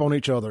crap on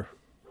each other.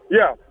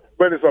 Yeah,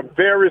 but it's a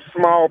very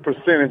small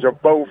percentage of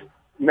both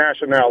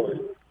nationalities.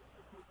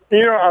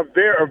 A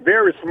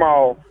very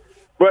small.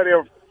 But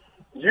if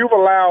you've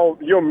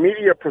allowed your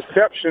media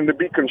perception to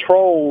be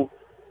controlled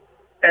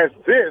as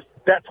this,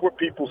 that's what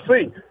people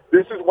see.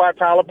 This is why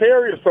Tyler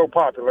Perry is so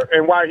popular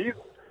and why he's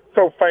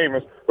so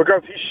famous,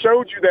 because he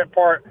showed you that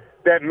part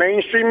that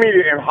mainstream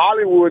media in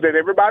Hollywood that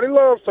everybody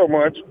loves so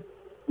much,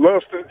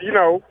 loves to,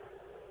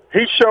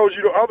 he shows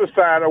you the other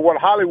side of what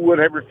Hollywood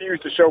had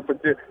refused to show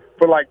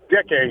for like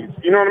decades.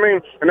 You know what I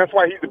mean? And that's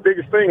why he's the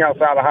biggest thing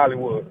outside of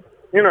Hollywood,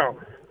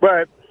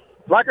 But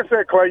like I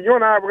said, Clay, you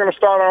and I, we're going to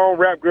start our own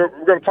rap group.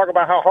 We're going to talk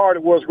about how hard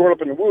it was growing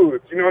up in the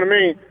woods. You know what I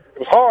mean? It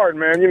was hard,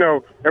 man.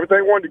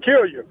 Everything wanted to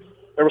kill you.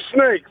 There were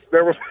snakes.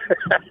 There was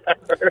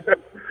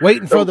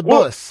waiting for the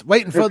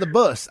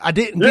bus. I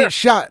didn't get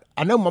shot.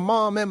 I know my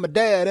mom and my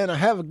dad, and I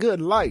have a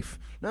good life.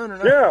 No.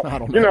 Yeah. I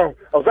don't know.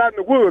 I was out in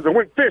the woods. I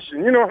went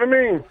fishing. You know what I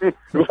mean? It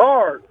was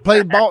hard.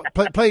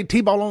 Played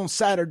T-ball on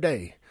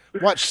Saturday.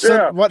 Watch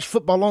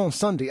football on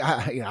Sunday.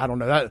 I don't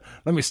know that.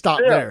 Let me stop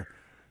there.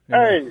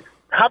 Hey,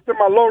 hopped in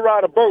my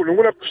lowrider boat and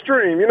went up the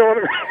stream. You know what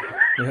I mean?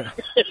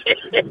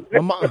 Yeah.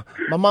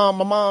 My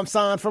mom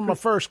signed for my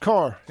first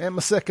car and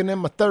my second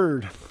and my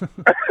third.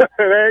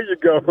 There you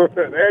go.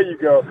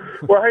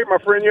 Well, hey, my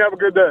friend, you have a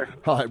good day.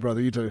 All right, brother.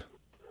 You too.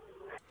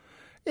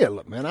 Yeah,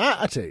 look, man,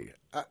 I tell you,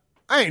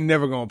 I ain't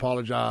never going to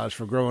apologize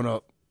for growing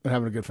up and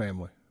having a good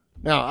family.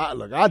 Now,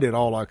 I did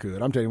all I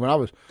could. I'm telling you,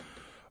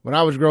 when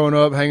I was growing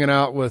up, hanging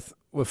out with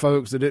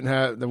folks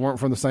that weren't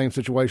from the same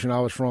situation I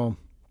was from,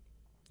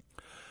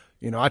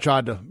 I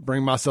tried to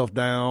bring myself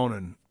down,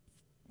 and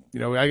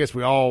I guess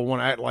we all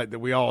want to act like that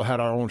we all had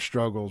our own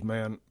struggles,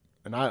 man.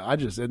 And I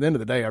just, at the end of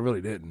the day, I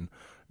really didn't.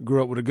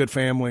 Grew up with a good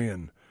family,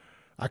 and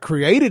I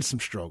created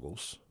some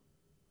struggles.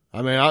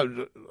 I mean,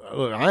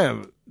 I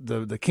am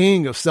the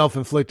king of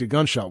self-inflicted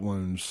gunshot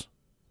wounds,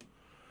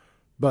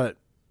 but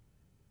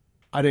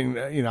I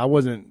didn't, I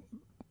wasn't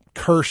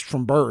cursed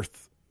from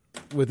birth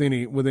with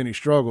any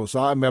struggles.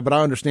 So but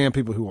I understand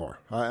people who are.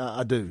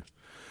 I do.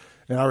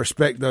 And I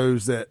respect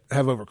those that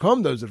have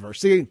overcome those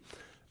adversities. See,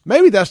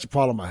 maybe that's the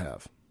problem I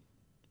have.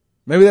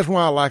 Maybe that's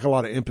why I lack a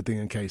lot of empathy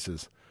in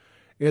cases,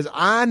 is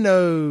I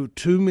know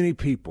too many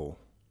people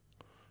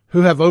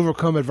who have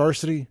overcome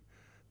adversity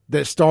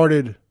that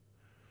started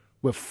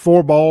with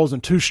 4 balls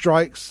and 2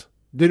 strikes,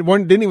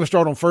 didn't even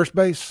start on first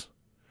base.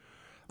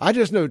 I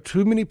just know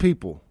too many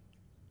people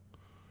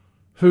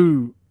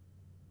who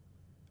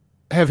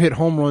have hit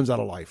home runs out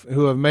of life,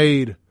 who have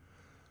made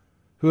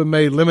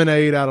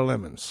lemonade out of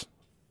lemons.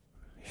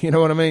 You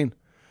know what I mean?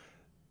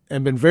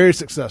 And been very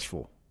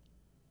successful.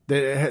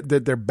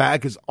 That their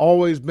back has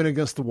always been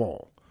against the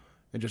wall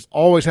and just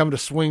always having to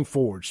swing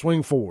forward,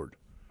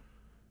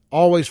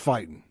 always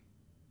fighting.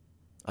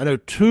 I know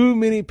too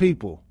many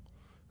people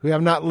who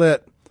have not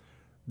let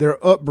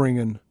their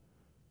upbringing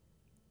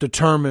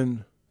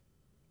determine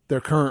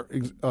their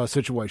current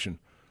situation.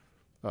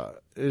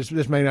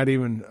 This may not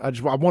even, I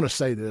want to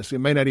say this, it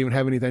may not even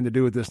have anything to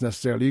do with this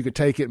necessarily. You could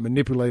take it and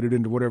manipulate it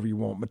into whatever you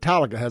want.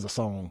 Metallica has a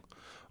song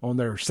on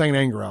their Saint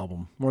Anger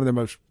album, one of their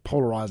most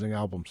polarizing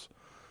albums.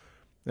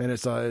 And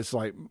it's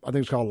like, I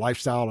think it's called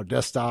Lifestyle or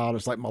Death Style.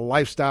 It's like my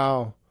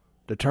lifestyle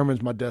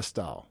determines my death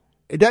style.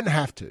 It doesn't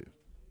have to.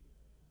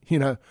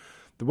 The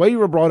way you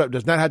were brought up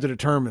does not have to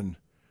determine,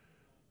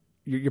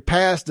 your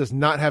past does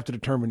not have to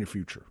determine your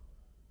future.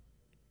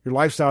 Your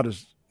lifestyle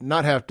does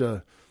not have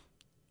to,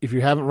 if you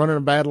haven't run a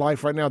bad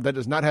life right now, that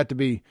does not have to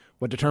be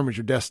what determines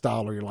your death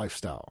style or your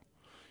lifestyle.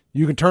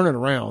 You can turn it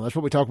around. That's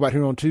what we talk about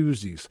here on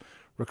Tuesdays,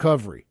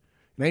 recovery.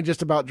 It ain't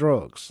just about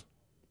drugs.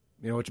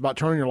 It's about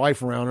turning your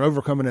life around and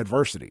overcoming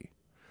adversity.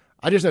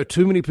 I just know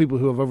too many people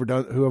who have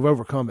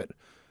overcome it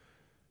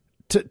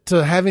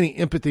to have any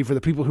empathy for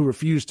the people who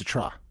refuse to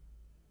try.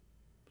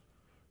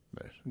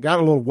 Got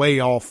a little way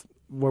off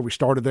where we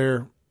started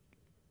there.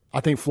 I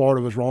think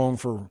Florida was wrong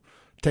for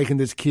taking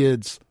this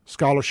kid's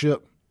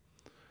scholarship.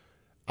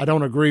 I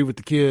don't agree with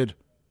the kid.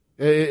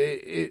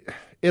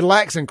 it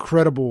lacks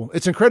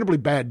it's incredibly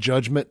bad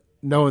judgment,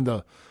 knowing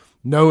the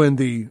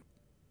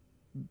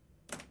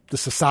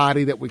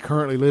society that we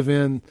currently live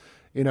in,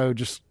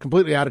 just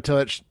completely out of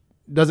touch,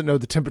 doesn't know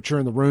the temperature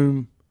in the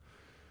room,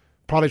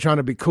 probably trying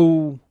to be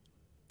cool,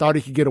 thought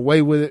he could get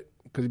away with it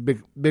because he's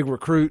a big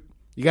recruit.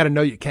 You got to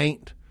know you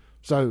can't.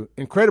 So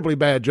incredibly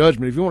bad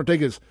judgment. If you want to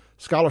take his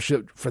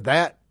scholarship for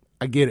that,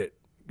 I get it.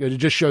 It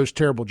just shows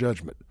terrible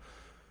judgment.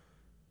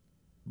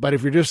 But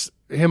if you're just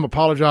him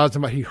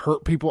apologizing about he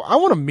hurt people, I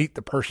want to meet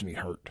the person he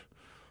hurt.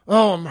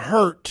 Oh, I'm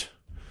hurt.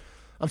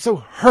 I'm so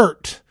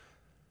hurt.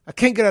 I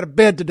can't get out of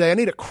bed today. I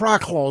need a cry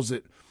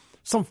closet.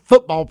 Some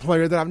football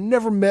player that I've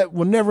never met,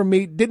 will never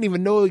meet, didn't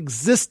even know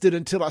existed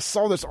until I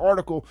saw this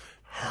article,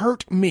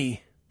 hurt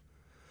me.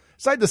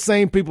 It's like the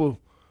same people,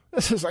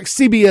 this is like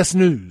CBS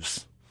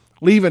News,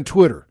 leaving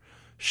Twitter.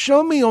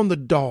 Show me on the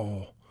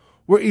doll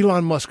where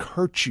Elon Musk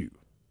hurt you.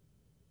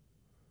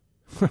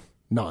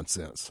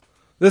 Nonsense.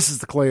 This is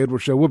the Clay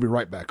Edwards Show. We'll be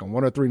right back on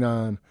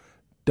 103.9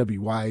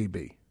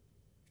 WYAB.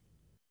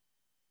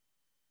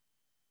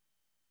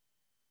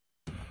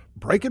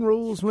 Breaking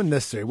rules when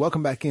necessary.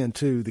 Welcome back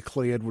into the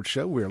Clay Edwards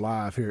Show. We're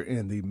live here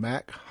in the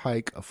Mac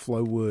Haik of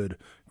Flowood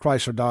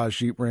Chrysler Dodge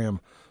Jeep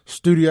Ram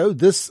studio.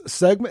 This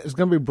segment is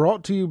going to be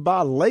brought to you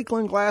by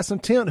Lakeland Glass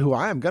and Tint, who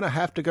I am going to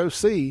have to go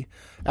see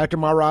after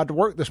my ride to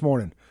work this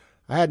morning.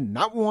 I had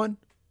not one,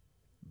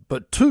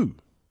 but two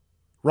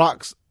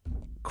rocks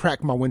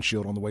cracked my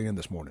windshield on the way in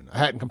this morning. I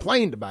hadn't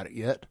complained about it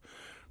yet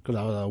because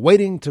I was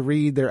waiting to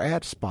read their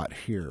ad spot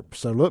here.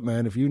 So look,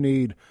 man, if you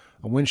need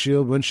a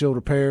windshield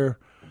repair,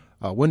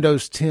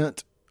 windows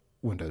tinted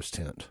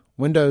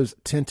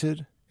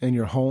in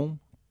your home,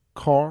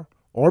 car,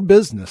 or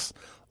business,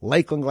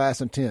 Lakeland Glass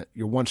and Tint,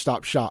 your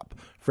one-stop shop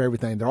for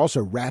everything. They're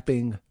also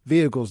wrapping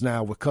vehicles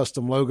now with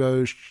custom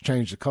logos,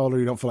 change the color,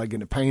 you don't feel like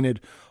getting it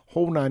painted,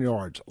 whole 9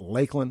 yards.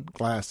 Lakeland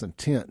Glass and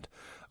Tint.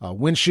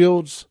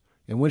 Windshields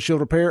and windshield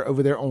repair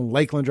over there on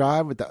Lakeland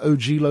Drive at the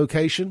OG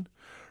location,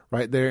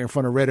 right there in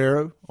front of Red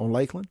Arrow on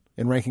Lakeland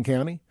in Rankin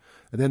County.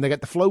 And then they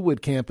got the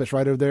Flowood campus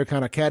right over there,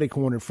 kind of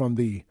catty-cornered from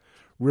the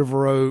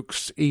River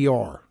Oaks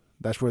ER.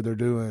 That's where they're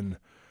doing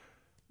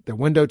their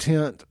window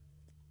tint,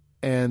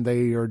 and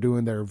they are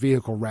doing their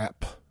vehicle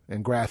wrap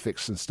and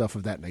graphics and stuff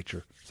of that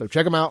nature. So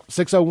check them out,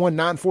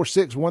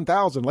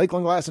 601-946-1000,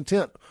 Lakeland Glass and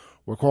Tint,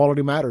 where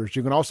quality matters.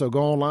 You can also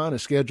go online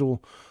and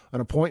schedule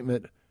an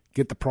appointment,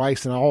 get the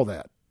price and all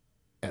that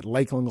at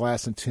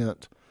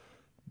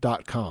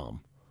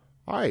lakelandglassandtint.com.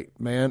 All right,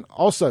 man.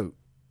 Also,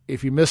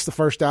 if you missed the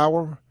first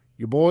hour,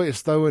 your boy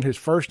is throwing his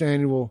first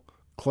annual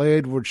Clay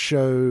Edwards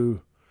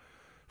Show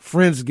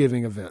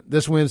Friendsgiving event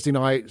this Wednesday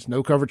night. It's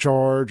no cover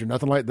charge or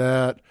nothing like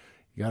that.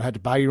 You gotta have to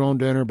buy your own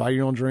dinner, buy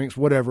your own drinks,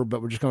 whatever.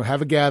 But we're just going to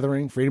have a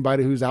gathering for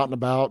anybody who's out and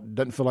about,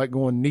 doesn't feel like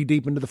going knee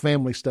deep into the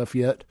family stuff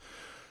yet.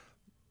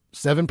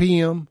 7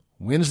 p.m.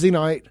 Wednesday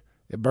night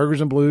at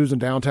Burgers and Blues in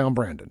downtown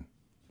Brandon.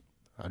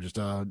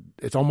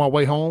 It's on my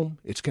way home.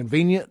 It's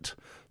convenient.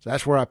 So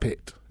that's where I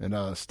picked. And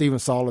Steven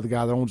Sala, the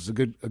guy that owns, is a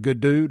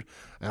good dude.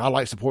 And I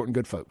like supporting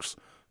good folks.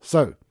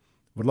 So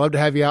would love to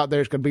have you out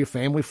there. It's going to be a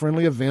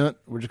family-friendly event.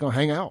 We're just going to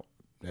hang out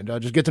and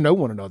just get to know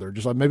one another.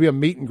 Just like maybe a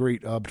meet and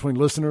greet between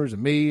listeners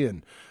and me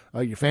and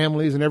your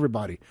families and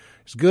everybody.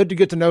 It's good to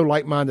get to know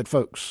like-minded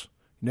folks.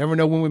 You never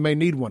know when we may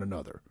need one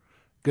another.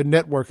 Good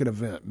networking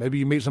event. Maybe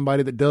you meet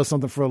somebody that does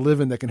something for a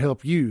living that can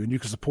help you, and you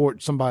can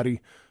support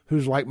somebody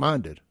who's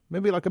like-minded.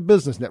 Maybe like a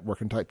business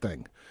networking type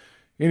thing.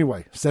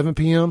 Anyway, 7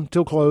 p.m.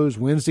 till close,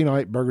 Wednesday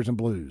night, Burgers and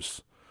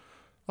Blues.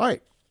 All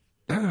right.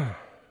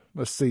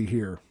 Let's see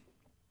here.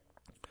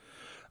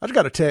 I just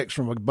got a text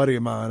from a buddy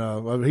of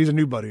mine. He's a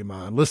new buddy of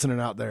mine, listening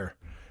out there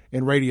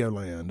in Radio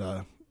Land,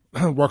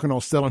 working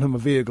on selling him a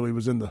vehicle. He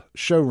was in the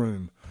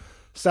showroom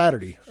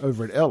Saturday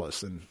over at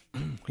Ellis, and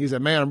he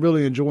said, man, I'm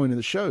really enjoying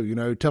the show,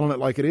 telling it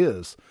like it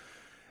is.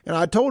 And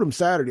I told him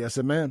Saturday, I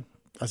said, man,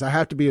 I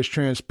have to be as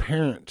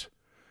transparent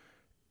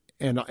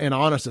and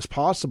honest as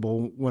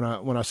possible when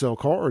I sell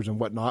cars and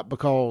whatnot,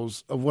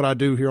 because of what I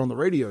do here on the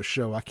radio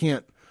show. I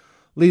can't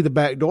leave the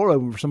back door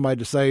open for somebody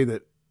to say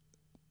that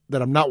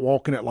I'm not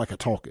walking it like I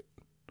talk it.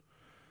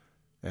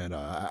 And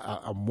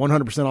I'm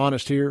 100%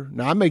 honest here.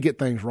 Now, I may get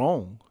things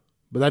wrong,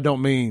 but that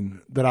don't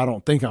mean that I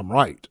don't think I'm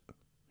right.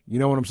 You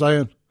know what I'm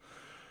saying?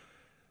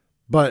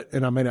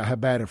 And I may not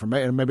have bad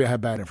information, and maybe I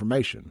have bad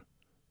information.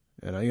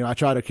 And I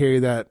try to carry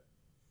that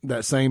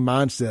same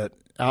mindset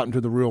out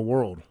into the real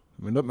world.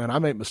 I mean, look, man, I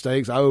make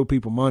mistakes. I owe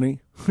people money,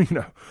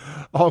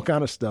 all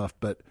kind of stuff.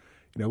 But,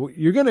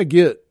 you're going to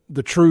get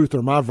the truth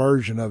or my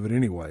version of it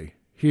anyway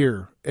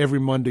here every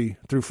Monday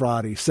through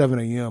Friday, 7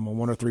 a.m. on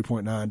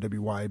 103.9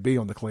 WYAB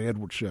on the Clay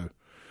Edwards Show.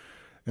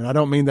 And I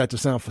don't mean that to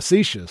sound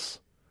facetious.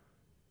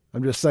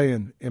 I'm just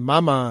saying, in my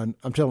mind,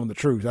 I'm telling the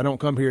truth. I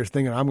don't come here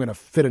thinking I'm going to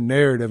fit a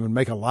narrative and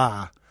make a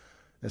lie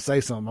and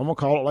say something. I'm going to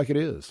call it like it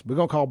is. We're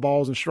going to call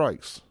balls and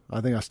strikes. I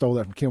think I stole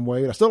that from Kim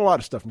Wade. I stole a lot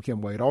of stuff from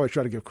Kim Wade. I always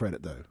try to give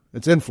credit, though.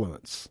 It's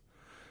influence.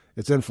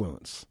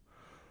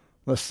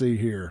 Let's see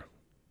here.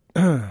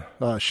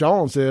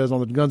 Sean says on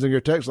the Guns and Gear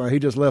text line, he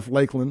just left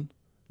Lakeland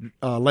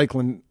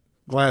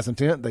Glass and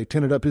Tint. They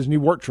tinted up his new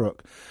work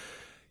truck.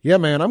 Yeah,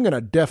 man, I'm going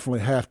to definitely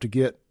have to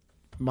get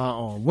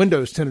my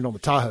windows tinted on the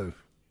Tahoe.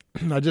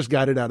 I just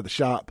got it out of the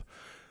shop.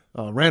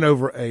 Ran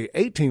over a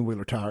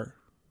 18-wheeler tire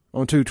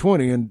on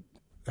 220 and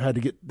had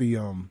to get the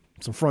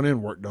some front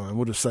end work done.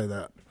 We'll just say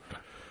that.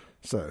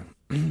 So,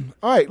 all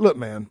right, look,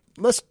 man,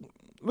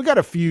 we got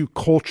a few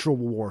cultural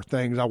war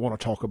things I want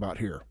to talk about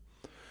here.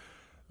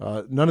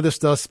 None of this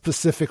stuff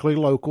specifically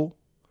local,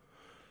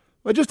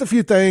 but just a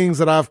few things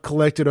that I've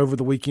collected over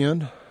the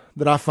weekend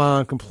that I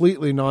find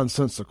completely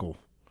nonsensical.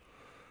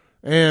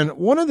 And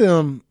one of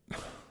them,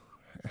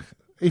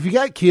 if you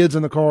got kids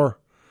in the car,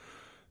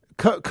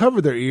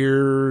 cover their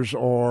ears,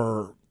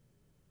 or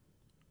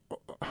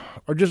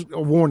just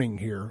a warning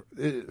here.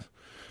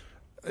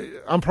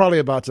 I'm probably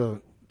about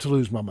to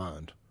lose my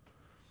mind.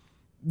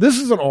 This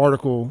is an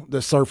article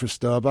that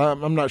surfaced up.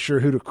 I'm not sure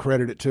who to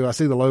credit it to. I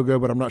see the logo,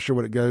 but I'm not sure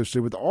what it goes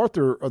to. But the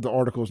author of the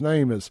article's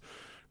name is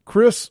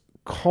Chris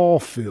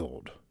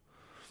Caulfield.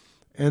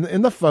 And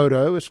in the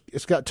photo,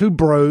 it's got two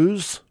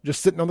bros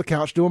just sitting on the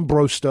couch doing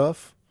bro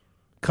stuff,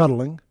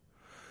 cuddling.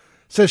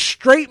 It says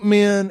straight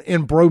men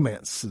in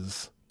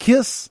bromances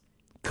kiss,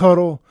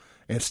 cuddle,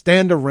 and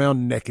stand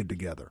around naked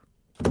together.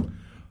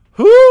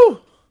 Who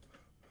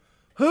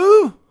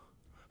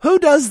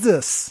does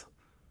this?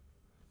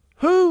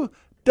 Who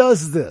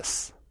does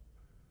this?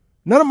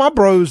 None of my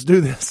bros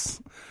do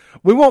this.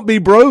 We won't be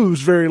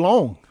bros very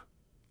long.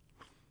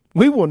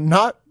 We will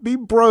not be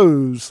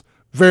bros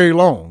very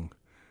long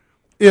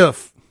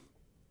if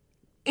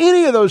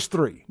any of those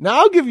three. Now,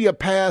 I'll give you a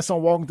pass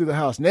on walking through the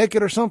house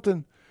naked or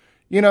something.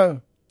 You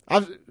know,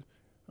 I've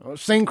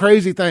seen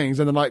crazy things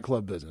in the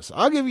nightclub business.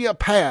 I'll give you a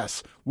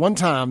pass one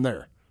time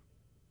there.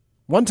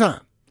 One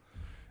time.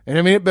 And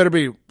I mean, it better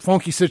be a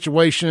funky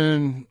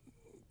situation,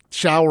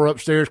 shower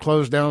upstairs,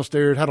 clothes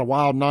downstairs, had a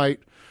wild night.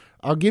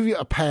 I'll give you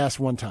a pass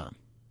one time.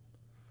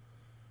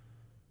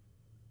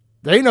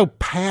 There ain't no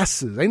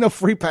passes. Ain't no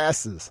free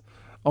passes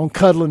on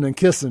cuddling and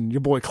kissing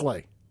your boy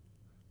Clay.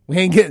 We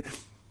ain't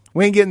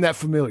getting that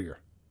familiar.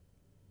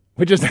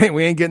 We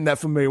ain't getting that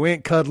familiar. We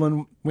ain't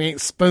cuddling. We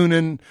ain't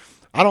spooning.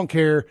 I don't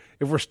care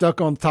if we're stuck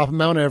on the top of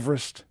Mount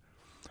Everest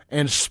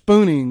and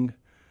spooning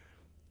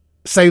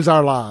saves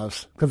our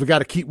lives because we got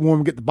to keep warm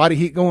and get the body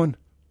heat going.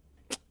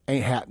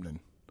 Ain't happening.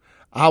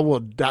 I will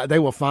die. They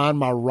will find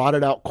my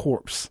rotted out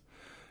corpse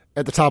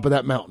at the top of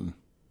that mountain.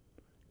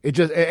 It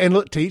just, and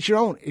look, to each your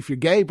own. If you're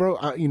gay, bro,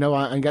 I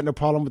ain't got no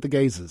problem with the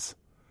gazes.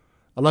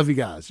 I love you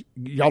guys.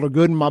 Y'all are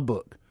good in my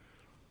book.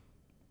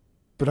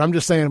 But I'm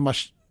just saying I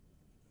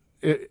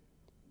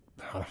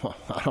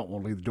don't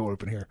want to leave the door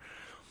open here.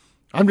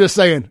 I'm just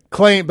saying,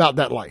 Clay ain't about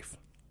that life.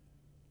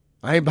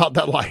 I ain't about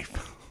that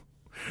life.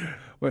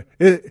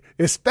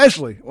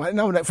 Especially,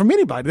 no, from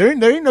anybody. There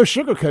ain't no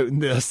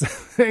sugarcoating this.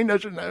 There ain't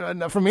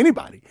no from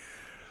anybody.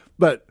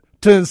 But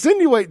to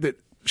insinuate that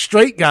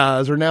straight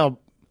guys are now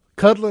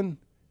cuddling,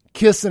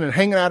 kissing, and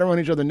hanging out around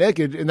each other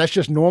naked, and that's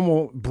just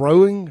normal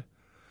broing.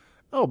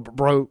 Oh,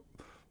 bro.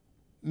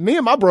 Me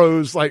and my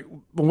bros, like,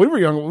 when we were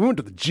young, we went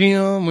to the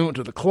gym, we went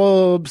to the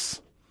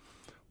clubs.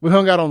 We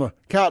hung out on the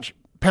couch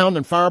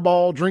pounding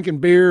Fireball, drinking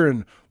beer,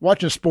 and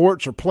watching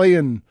sports or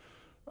playing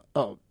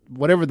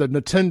whatever the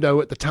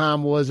Nintendo at the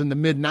time was in the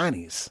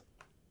mid-'90s.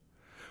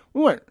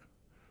 We weren't.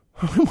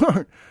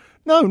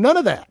 No, none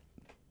of that.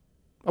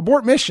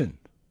 Abort mission.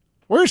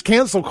 Where's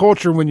cancel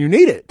culture when you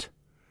need it?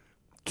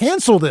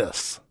 Cancel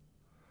this.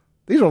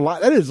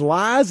 That is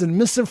lies and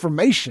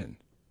misinformation.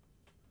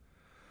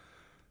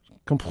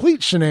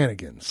 Complete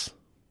shenanigans.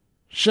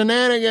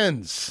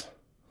 Shenanigans.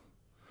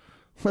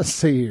 Let's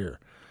see here.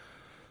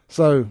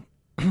 So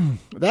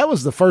that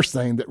was the first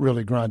thing that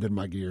really grinded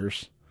my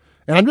gears.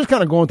 And I'm just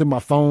kind of going through my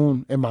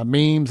phone and my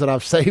memes that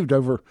I've saved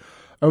over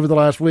the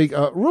last week.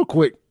 Real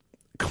quick,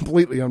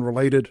 completely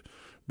unrelated,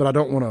 but I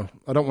don't want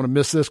to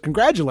miss this.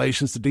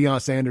 Congratulations to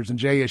Deion Sanders and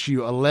JSU,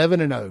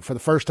 11-0 for the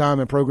first time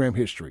in program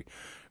history.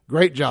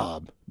 Great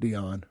job,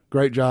 Deion.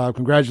 Great job.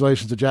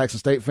 Congratulations to Jackson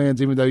State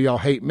fans. Even though y'all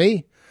hate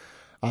me,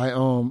 I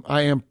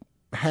am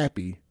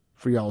happy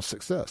for y'all's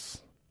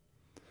success.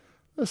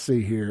 Let's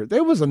see here.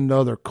 There was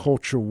another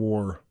culture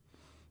war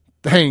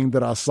thing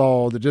that I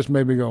saw that just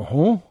made me go,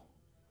 huh?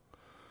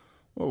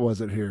 What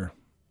was it here?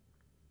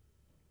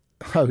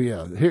 Oh,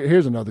 yeah.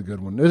 Here's another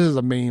good one. This is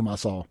a meme I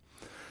saw.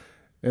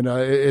 And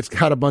it's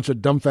got a bunch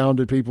of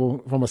dumbfounded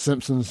people from a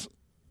Simpsons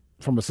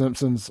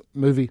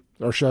movie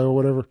or show or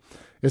whatever.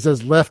 It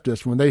says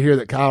leftists when they hear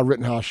that Kyle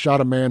Rittenhouse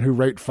shot a man who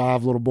raped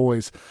 5 little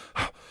boys.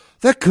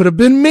 That could have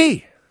been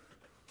me.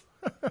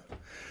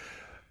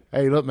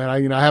 Hey, look, man,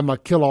 I have my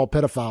Kill All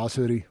Pedophiles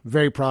hoodie.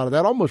 Very proud of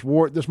that. Almost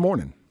wore it this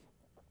morning.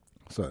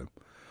 So,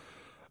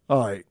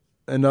 all right.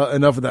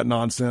 Enough of that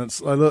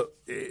nonsense. Look,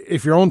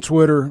 if you're on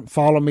Twitter,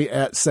 follow me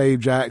at Save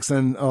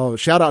Jackson.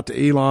 Shout out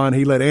to Elon.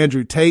 He let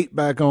Andrew Tate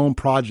back on.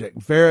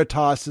 Project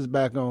Veritas is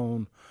back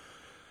on.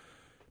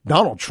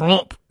 Donald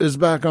Trump is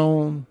back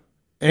on.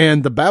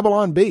 And the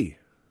Babylon Bee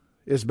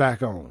is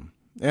back on.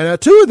 And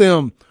 2 of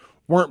them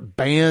weren't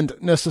banned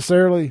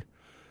necessarily.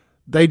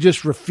 They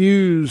just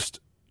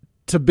refused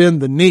to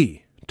bend the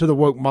knee to the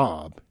woke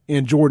mob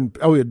in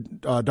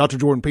Dr.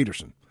 Jordan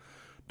Peterson.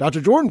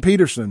 Dr. Jordan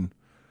Peterson,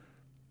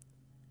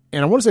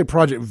 and I want to say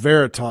Project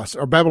Veritas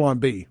or Babylon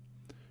Bee,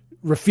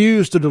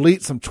 refused to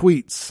delete some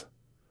tweets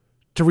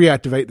to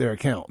reactivate their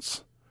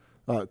accounts.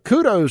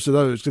 Kudos to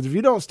those, because if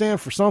you don't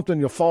stand for something,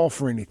 you'll fall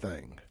for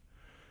anything.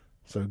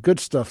 So good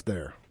stuff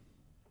there.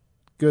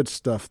 Good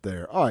stuff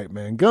there. All right,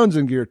 man. Guns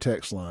and Gear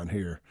text line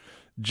here.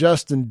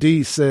 Justin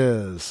D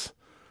says,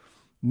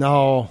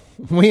 no,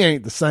 we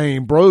ain't the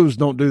same. Bros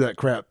don't do that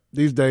crap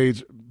these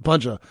days.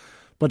 Bunch of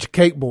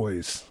cake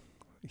boys.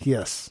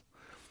 Yes.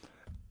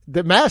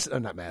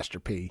 Not Master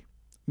P.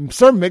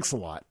 Sir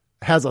Mix-a-Lot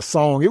has a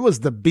song. It was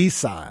the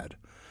B-side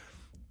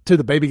to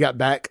the Baby Got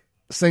Back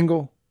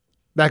single.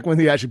 Back when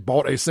he actually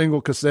bought a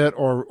single cassette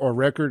or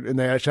record and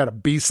they actually had a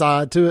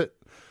B-side to it.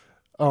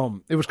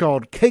 It was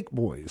called Cake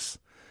Boys.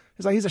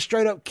 It's like he's a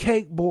straight up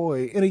cake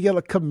boy in a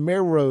yellow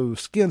Camaro,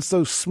 skin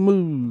so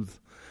smooth.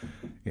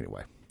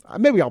 Anyway,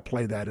 maybe I'll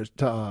play that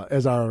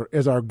as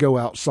our go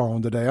out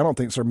song today. I don't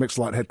think Sir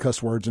Mix-a-Lot had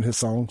cuss words in his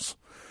songs.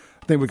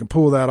 I think we can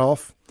pull that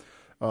off.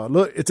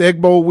 Look, it's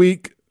Egg Bowl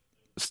week,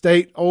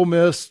 State, Ole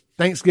Miss,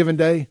 Thanksgiving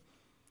Day.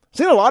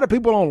 Seen a lot of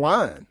people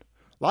online.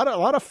 A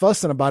lot of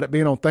fussing about it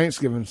being on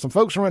Thanksgiving. Some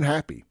folks are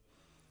unhappy.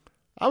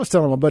 I was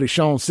telling my buddy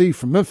Sean C.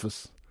 from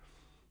Memphis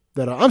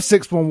that I'm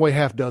 6 one way,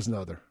 half dozen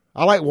other.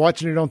 I like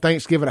watching it on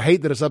Thanksgiving. I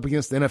hate that it's up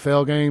against the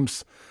NFL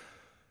games,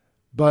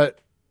 but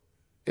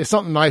it's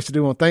something nice to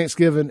do on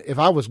Thanksgiving. If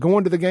I was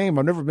going to the game,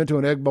 I've never been to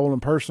an Egg Bowl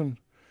in person.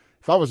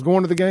 If I was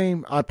going to the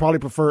game, I'd probably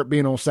prefer it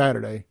being on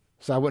Saturday,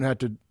 so I wouldn't have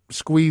to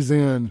squeeze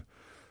in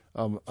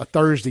a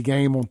Thursday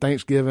game on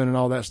Thanksgiving and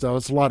all that stuff.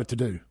 It's a lot to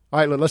do. All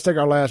right, let's take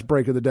our last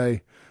break of the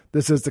day.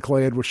 This is the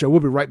Clay Edwards Show. We'll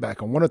be right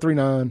back on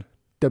 103.9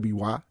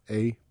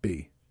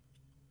 WYAB.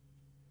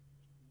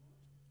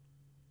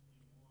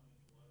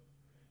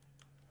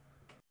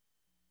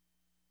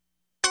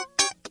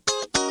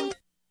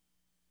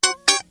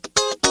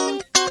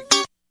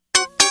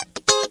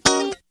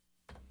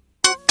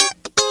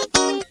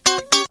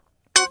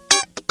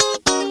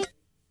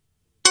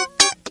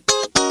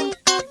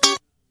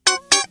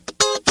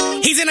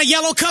 He's in a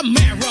yellow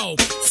Camaro,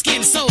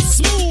 skin so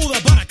smooth,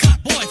 a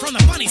buttercup boy from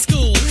the funny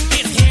school.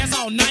 His hair's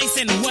all nice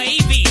and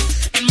wavy,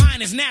 and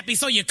mine is nappy,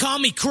 so you call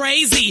me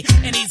crazy.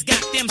 And he's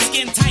got them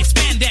skin-tight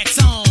spandex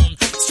on,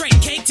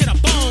 straight cake to the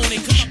bone.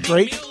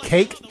 Straight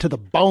cake to the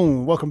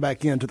bone. Welcome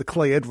back into the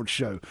Clay Edwards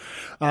Show.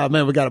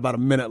 Man, we got about a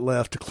minute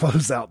left to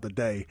close out the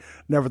day.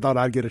 Never thought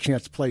I'd get a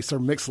chance to play Sir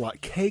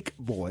Mix-a-Lot Cake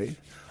Boy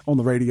on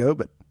the radio,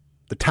 but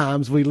the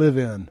times we live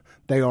in,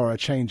 they are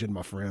a-changing,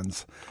 my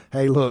friends.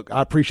 Hey, look,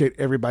 I appreciate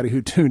everybody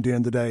who tuned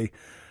in today.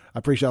 I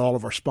appreciate all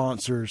of our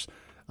sponsors.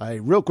 Hey,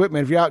 real quick,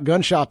 man, if you're out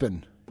gun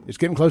shopping, it's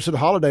getting close to the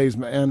holidays,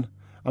 man.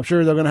 I'm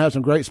sure they're going to have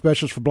some great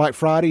specials for Black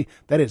Friday.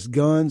 That is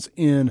Guns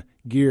in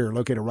Gear,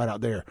 located right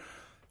out there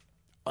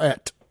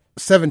at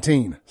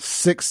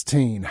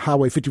 1716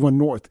 Highway 51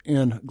 North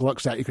in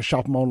Gluckstadt. You can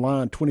shop them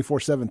online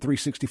 24/7,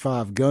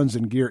 365,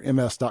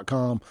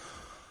 gunsandgearms.com.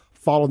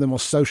 Follow them on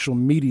social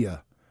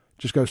media.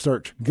 Just go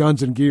search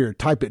Guns and Gear.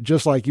 Type it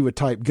just like you would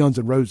type Guns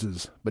and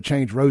Roses, but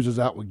change roses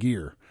out with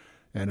gear.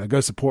 And go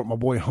support my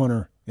boy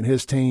Hunter and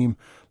his team.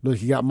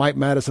 Look, you got Mike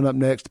Madison up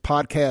next.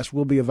 Podcast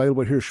will be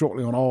available here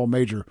shortly on all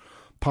major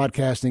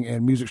podcasting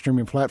and music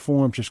streaming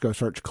platforms. Just go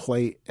search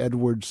Clay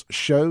Edwards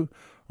Show.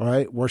 All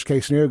right. Worst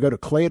case scenario, go to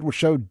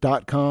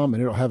clayedwardsshow.com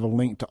and it'll have a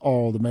link to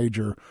all the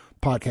major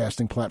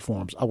podcasting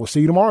platforms. I will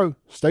see you tomorrow.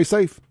 Stay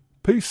safe.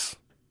 Peace.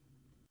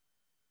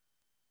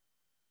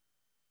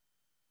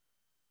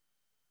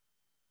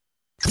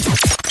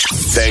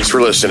 Thanks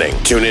for listening.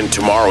 Tune in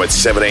tomorrow at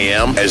 7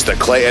 a.m. as the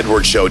Clay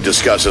Edwards Show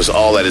discusses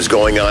all that is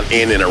going on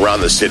in and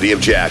around the city of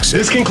Jackson.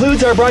 This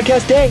concludes our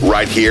broadcast day.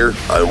 Right here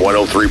on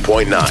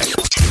 103.9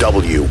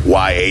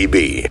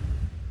 WYAB.